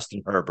Yeah. against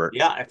Justin Herbert.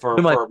 Yeah,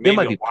 There might for there maybe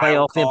might a be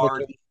wild playoff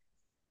card. implications.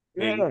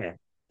 And Yeah.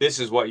 this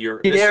is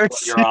Jared,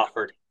 what you're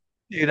offered.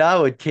 dude, I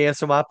would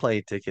cancel my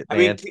plane ticket, I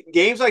mean, man.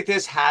 games like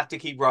this have to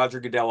keep Roger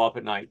Goodell up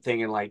at night,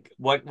 thinking like,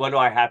 what do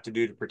I have to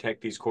do to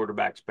protect these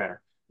quarterbacks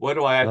better? What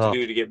do I have to Oh,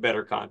 do to get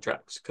better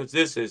contracts? Because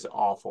this is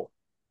awful.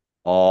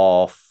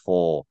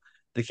 awful.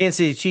 The Kansas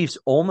City Chiefs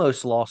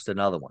almost lost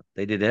another one.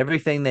 They did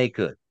everything they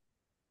could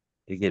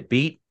to get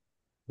beat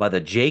by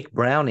the Jake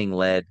Browning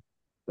led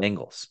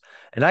Bengals.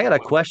 And I got a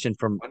question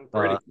from Wasn't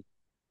pretty.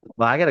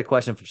 well, I got a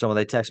question from someone.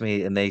 They texted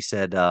me and they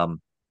said,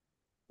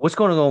 what's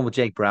going on with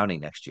Jake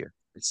Browning next year?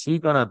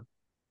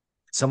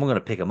 Someone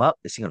gonna pick him up?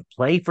 Is he gonna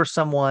play for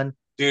someone?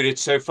 Dude,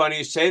 it's so funny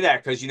you say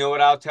that because you know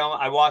what I was telling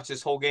I watched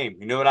this whole game.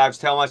 You know what I was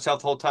telling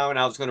myself the whole time when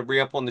I was going to bring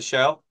up on the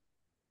show?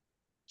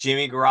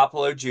 Jimmy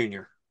Garoppolo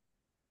Jr.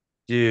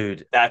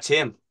 Dude, That's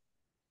him.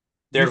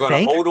 you They're going to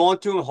think? hold on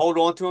to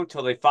him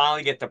until they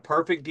finally get the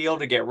perfect deal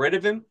to get rid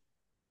of him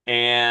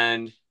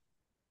and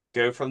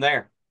go from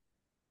there.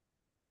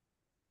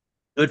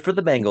 Good for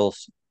the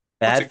Bengals,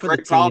 That's a bad for the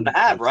great problem to team.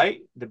 have,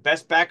 right? The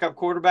best backup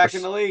quarterback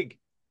in the league.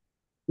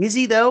 Is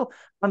he though?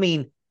 I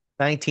mean,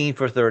 19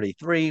 for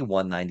 33,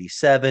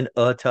 197,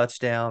 a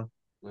touchdown.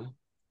 Well, it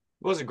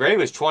wasn't great. It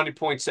was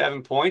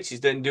 20.7 points. He's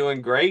been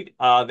doing great.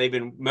 They've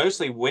been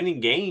mostly winning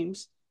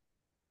games.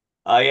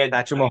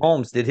 Patrick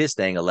Mahomes did his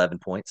thing, 11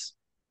 points.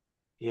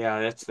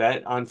 Yeah,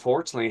 that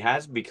unfortunately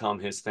has become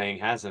his thing,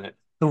 hasn't it?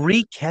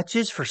 Three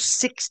catches for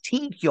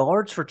 16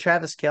 yards for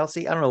Travis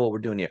Kelce. I don't know what we're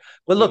doing here.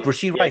 But look,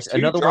 Rasheed He had Rice, two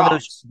another one of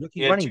those drops.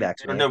 rookie He had running two,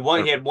 backs, or man, no,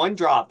 one. He or had one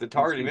drop. The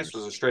target he missed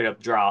was receivers. a straight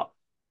up drop.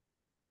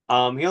 He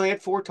only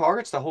had four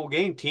targets the whole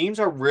game. Teams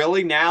are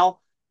really now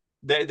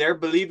they're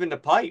believing the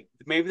pipe.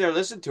 Maybe they're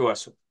listening to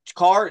us.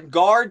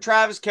 Guard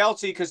Travis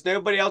Kelce because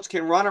nobody else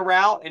can run a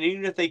route, and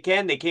even if they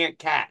can, they can't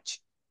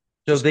catch.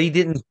 So Just they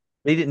didn't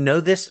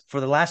know this for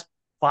the last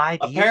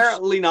 5 years.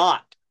 apparently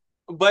not.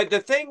 But the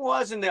thing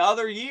was, in the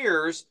other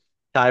years,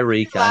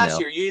 even Tyreek, I last know.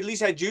 year, you at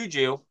least had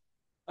Juju,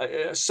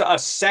 a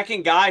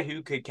second guy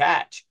who could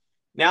catch.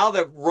 Now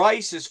that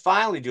Rice is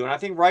finally doing, I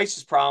think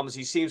Rice's problem is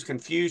he seems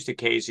confused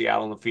occasionally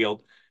out on the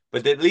field,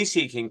 but at least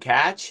he can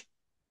catch.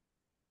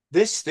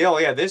 This still,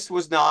 yeah, this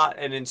was not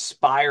an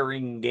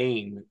inspiring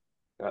game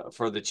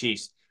for the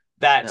Chiefs.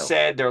 That No,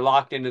 said, they're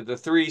locked into the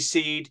 3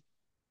 seed.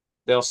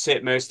 They'll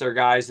sit most of their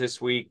guys this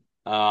week.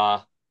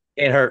 can't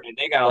hurt. And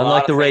they got a Unlike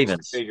lot of the things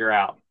to Ravens. figure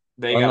out.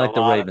 They got a Unlike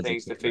the lot of Ravens,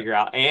 things to can't hurt. figure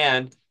out.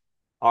 And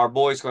our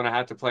boy's going to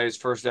have to play his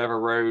first ever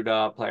road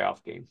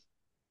playoff game.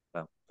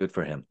 Well, good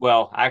for him.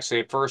 Well, actually,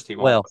 at first he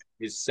won't. Well,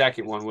 His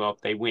second one will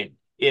if they win.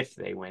 If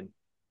they win.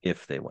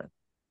 if they win.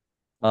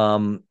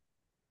 Um,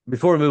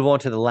 Before we move on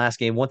to the last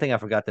game, one thing I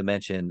forgot to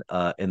mention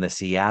in the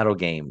Seattle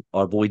game,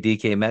 our boy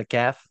DK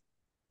Metcalf,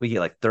 we get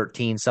like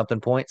 13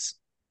 something points.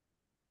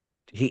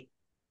 He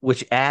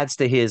which adds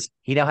to he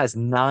now has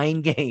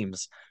 9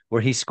 games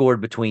where he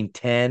scored between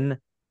 10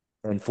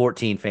 and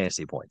 14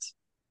 fantasy points.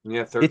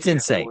 Yeah, It's 13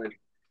 after insane. win.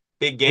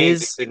 Big game,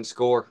 just His didn't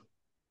score.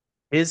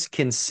 his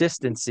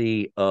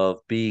consistency of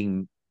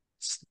being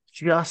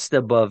just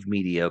above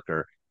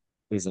mediocre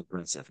is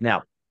impressive.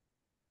 Now,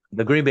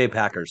 the Green Bay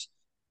Packers,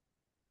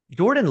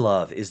 Jordan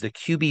Love is the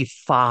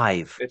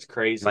QB5 It's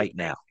crazy. right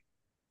now.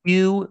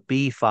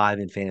 QB5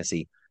 in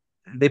fantasy.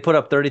 They put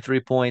up 33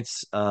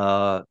 points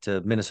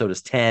to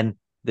Minnesota's 10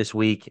 this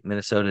week.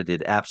 Minnesota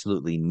did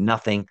absolutely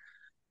nothing.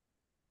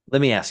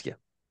 Let me ask you,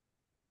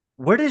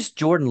 where does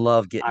Jordan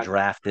Love get I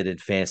drafted in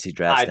fantasy I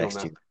drafts don't next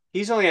know. year?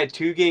 He's only had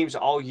 2 games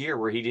all year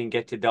where he didn't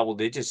get to double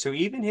digits. So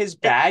even his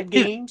bad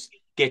Dude, games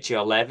get you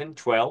 11,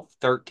 12,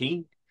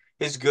 13.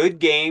 His good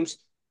games,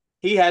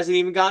 he hasn't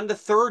even gotten to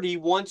 30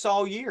 once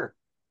all year.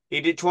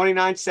 He did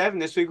 29-7.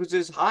 This week was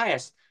his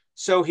highest.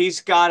 So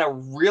he's got a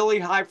really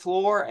high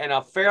floor and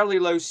a fairly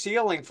low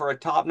ceiling for a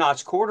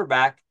top-notch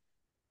quarterback.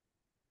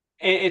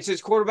 And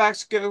since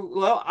quarterbacks go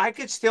low, I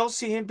could still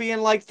see him being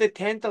like the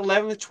 10th,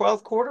 11th,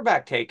 12th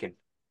quarterback taken.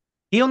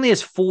 he only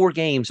has 4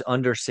 games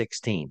under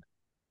 16.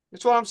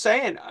 That's what I'm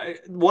saying.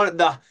 One of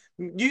the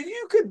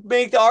you could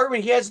make the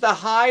argument he has the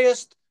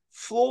highest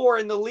floor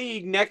in the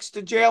league next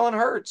to Jalen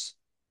Hurts,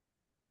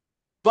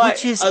 but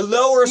Which is a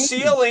lower insane.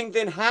 ceiling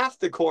than half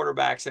the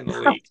quarterbacks in the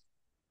league.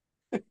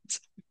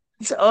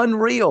 It's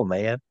unreal,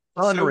 man.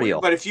 So weird.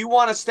 Unreal. But if you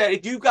want to stay,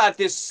 if you've got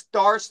this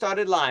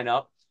star-studded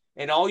lineup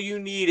and all you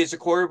need is a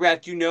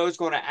quarterback you know is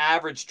going to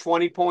average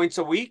 20 points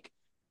a week,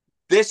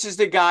 this is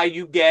the guy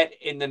you get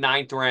in the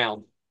ninth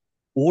round.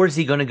 Or is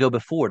he going to go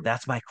before?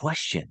 That's my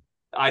question.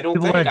 I don't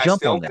People want think. to I jump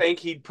still on that. think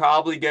he'd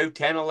probably go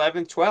 10,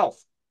 11, 12.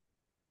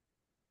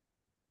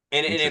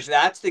 And if Interesting.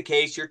 that's the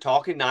case, you're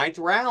talking ninth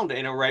round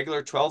in a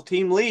regular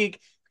 12-team league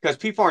because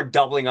people aren't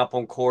doubling up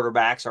on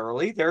quarterbacks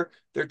early. They're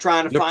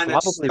trying to You're find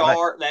that probably right.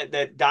 star,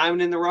 that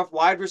diamond in the rough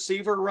wide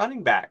receiver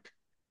running back.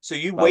 So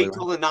you Probably wait right.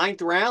 till the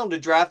ninth round to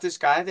draft this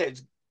guy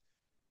that's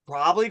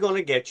probably going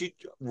to get you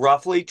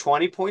roughly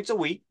 20 points a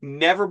week,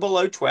 never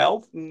below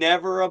 12,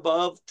 never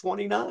above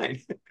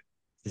 29.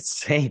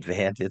 It's insane,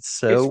 man. It's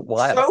so It's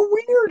wild. so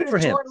weird. Good for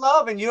It's him. Jordan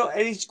Love, and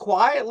and he's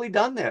quietly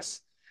done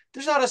this.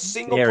 There's not a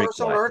single Very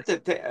person on quietly.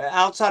 earth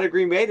outside of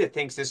Green Bay that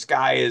thinks this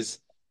guy is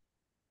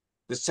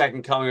the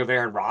second coming of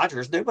Aaron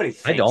Rodgers. Nobody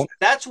I thinks. don't.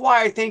 That's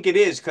why I think it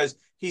is because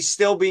he's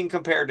still being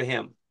compared to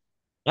him.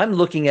 I'm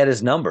looking at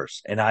his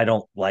numbers and I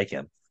don't like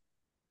him.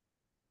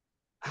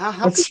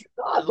 How could It's, you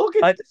not look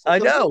at I this? Is I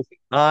know. amazing.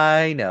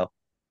 I know.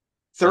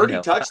 I 30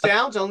 know.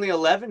 touchdowns, only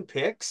 11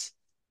 picks,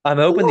 I'm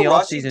hoping the four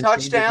rushing offseason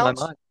changes my touchdowns.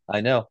 mind.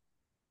 I know.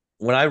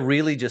 When I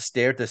really just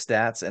stare at the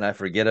stats and I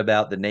forget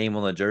about the name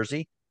on the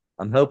jersey,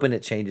 I'm hoping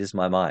it changes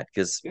my mind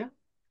because Yeah,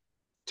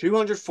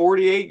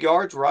 248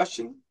 yards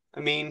rushing. I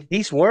mean,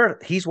 he's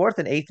worth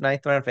an eighth,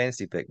 ninth round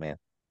fantasy pick, man.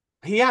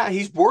 yeah,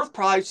 he's worth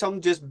probably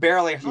something just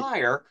barely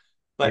higher,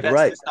 but You're that's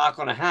right. just not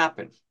going to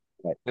happen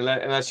Right.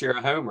 unless you're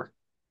a homer.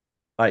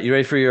 All right, you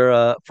ready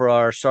for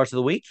our starts of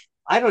the week?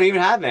 I don't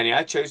even have any.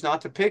 I chose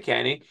not to pick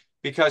any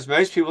because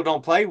most people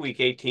don't play week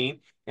 18,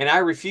 and I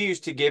refuse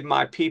to give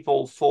my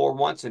people four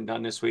once and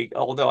done this week,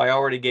 although I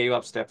already gave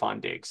up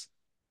Stephon Diggs.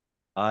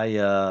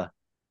 I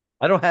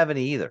don't have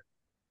any either.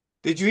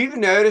 Did you even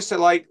notice that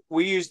like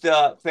we used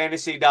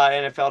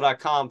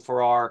fantasy.nfl.com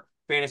for our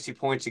fantasy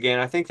points again?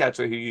 I think that's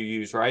what you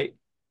use, right?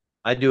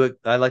 I do it.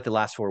 I like the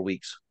last 4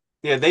 weeks.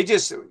 Yeah, they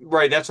just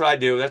right. That's what I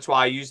do. That's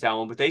why I use that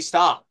one. But they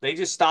stop. They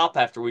just stop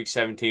after week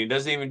 17. It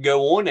doesn't even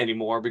go on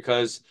anymore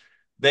because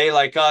they,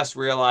 like us,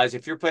 realize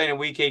if you're playing in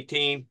week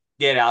 18,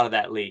 get out of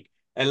that league.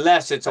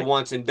 Unless it's a Right.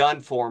 once and done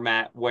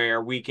format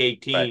where week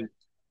Right. 18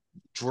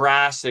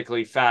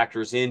 drastically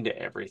factors into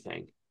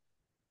everything.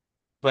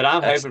 But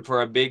I'm Excellent. hoping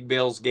for a big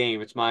Bills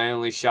game. It's my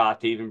only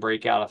shot to even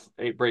break out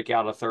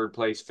a third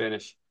place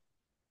finish.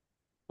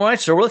 All right,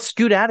 so let's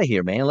scoot out of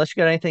here, man. Unless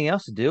you got anything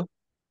else to do.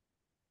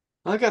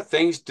 I got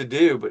things to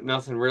do, but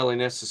nothing really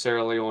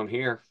necessarily on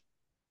here.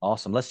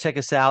 Awesome. Let's check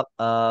us out.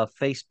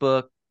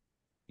 Facebook,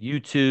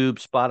 YouTube,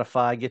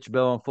 Spotify. Get your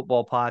bill on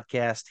football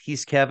podcast.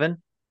 He's Kevin.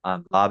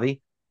 I'm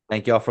Bobby.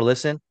 Thank y'all for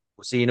listening.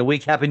 We'll see you in a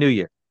week. Happy New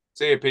Year.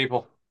 See you,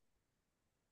 people.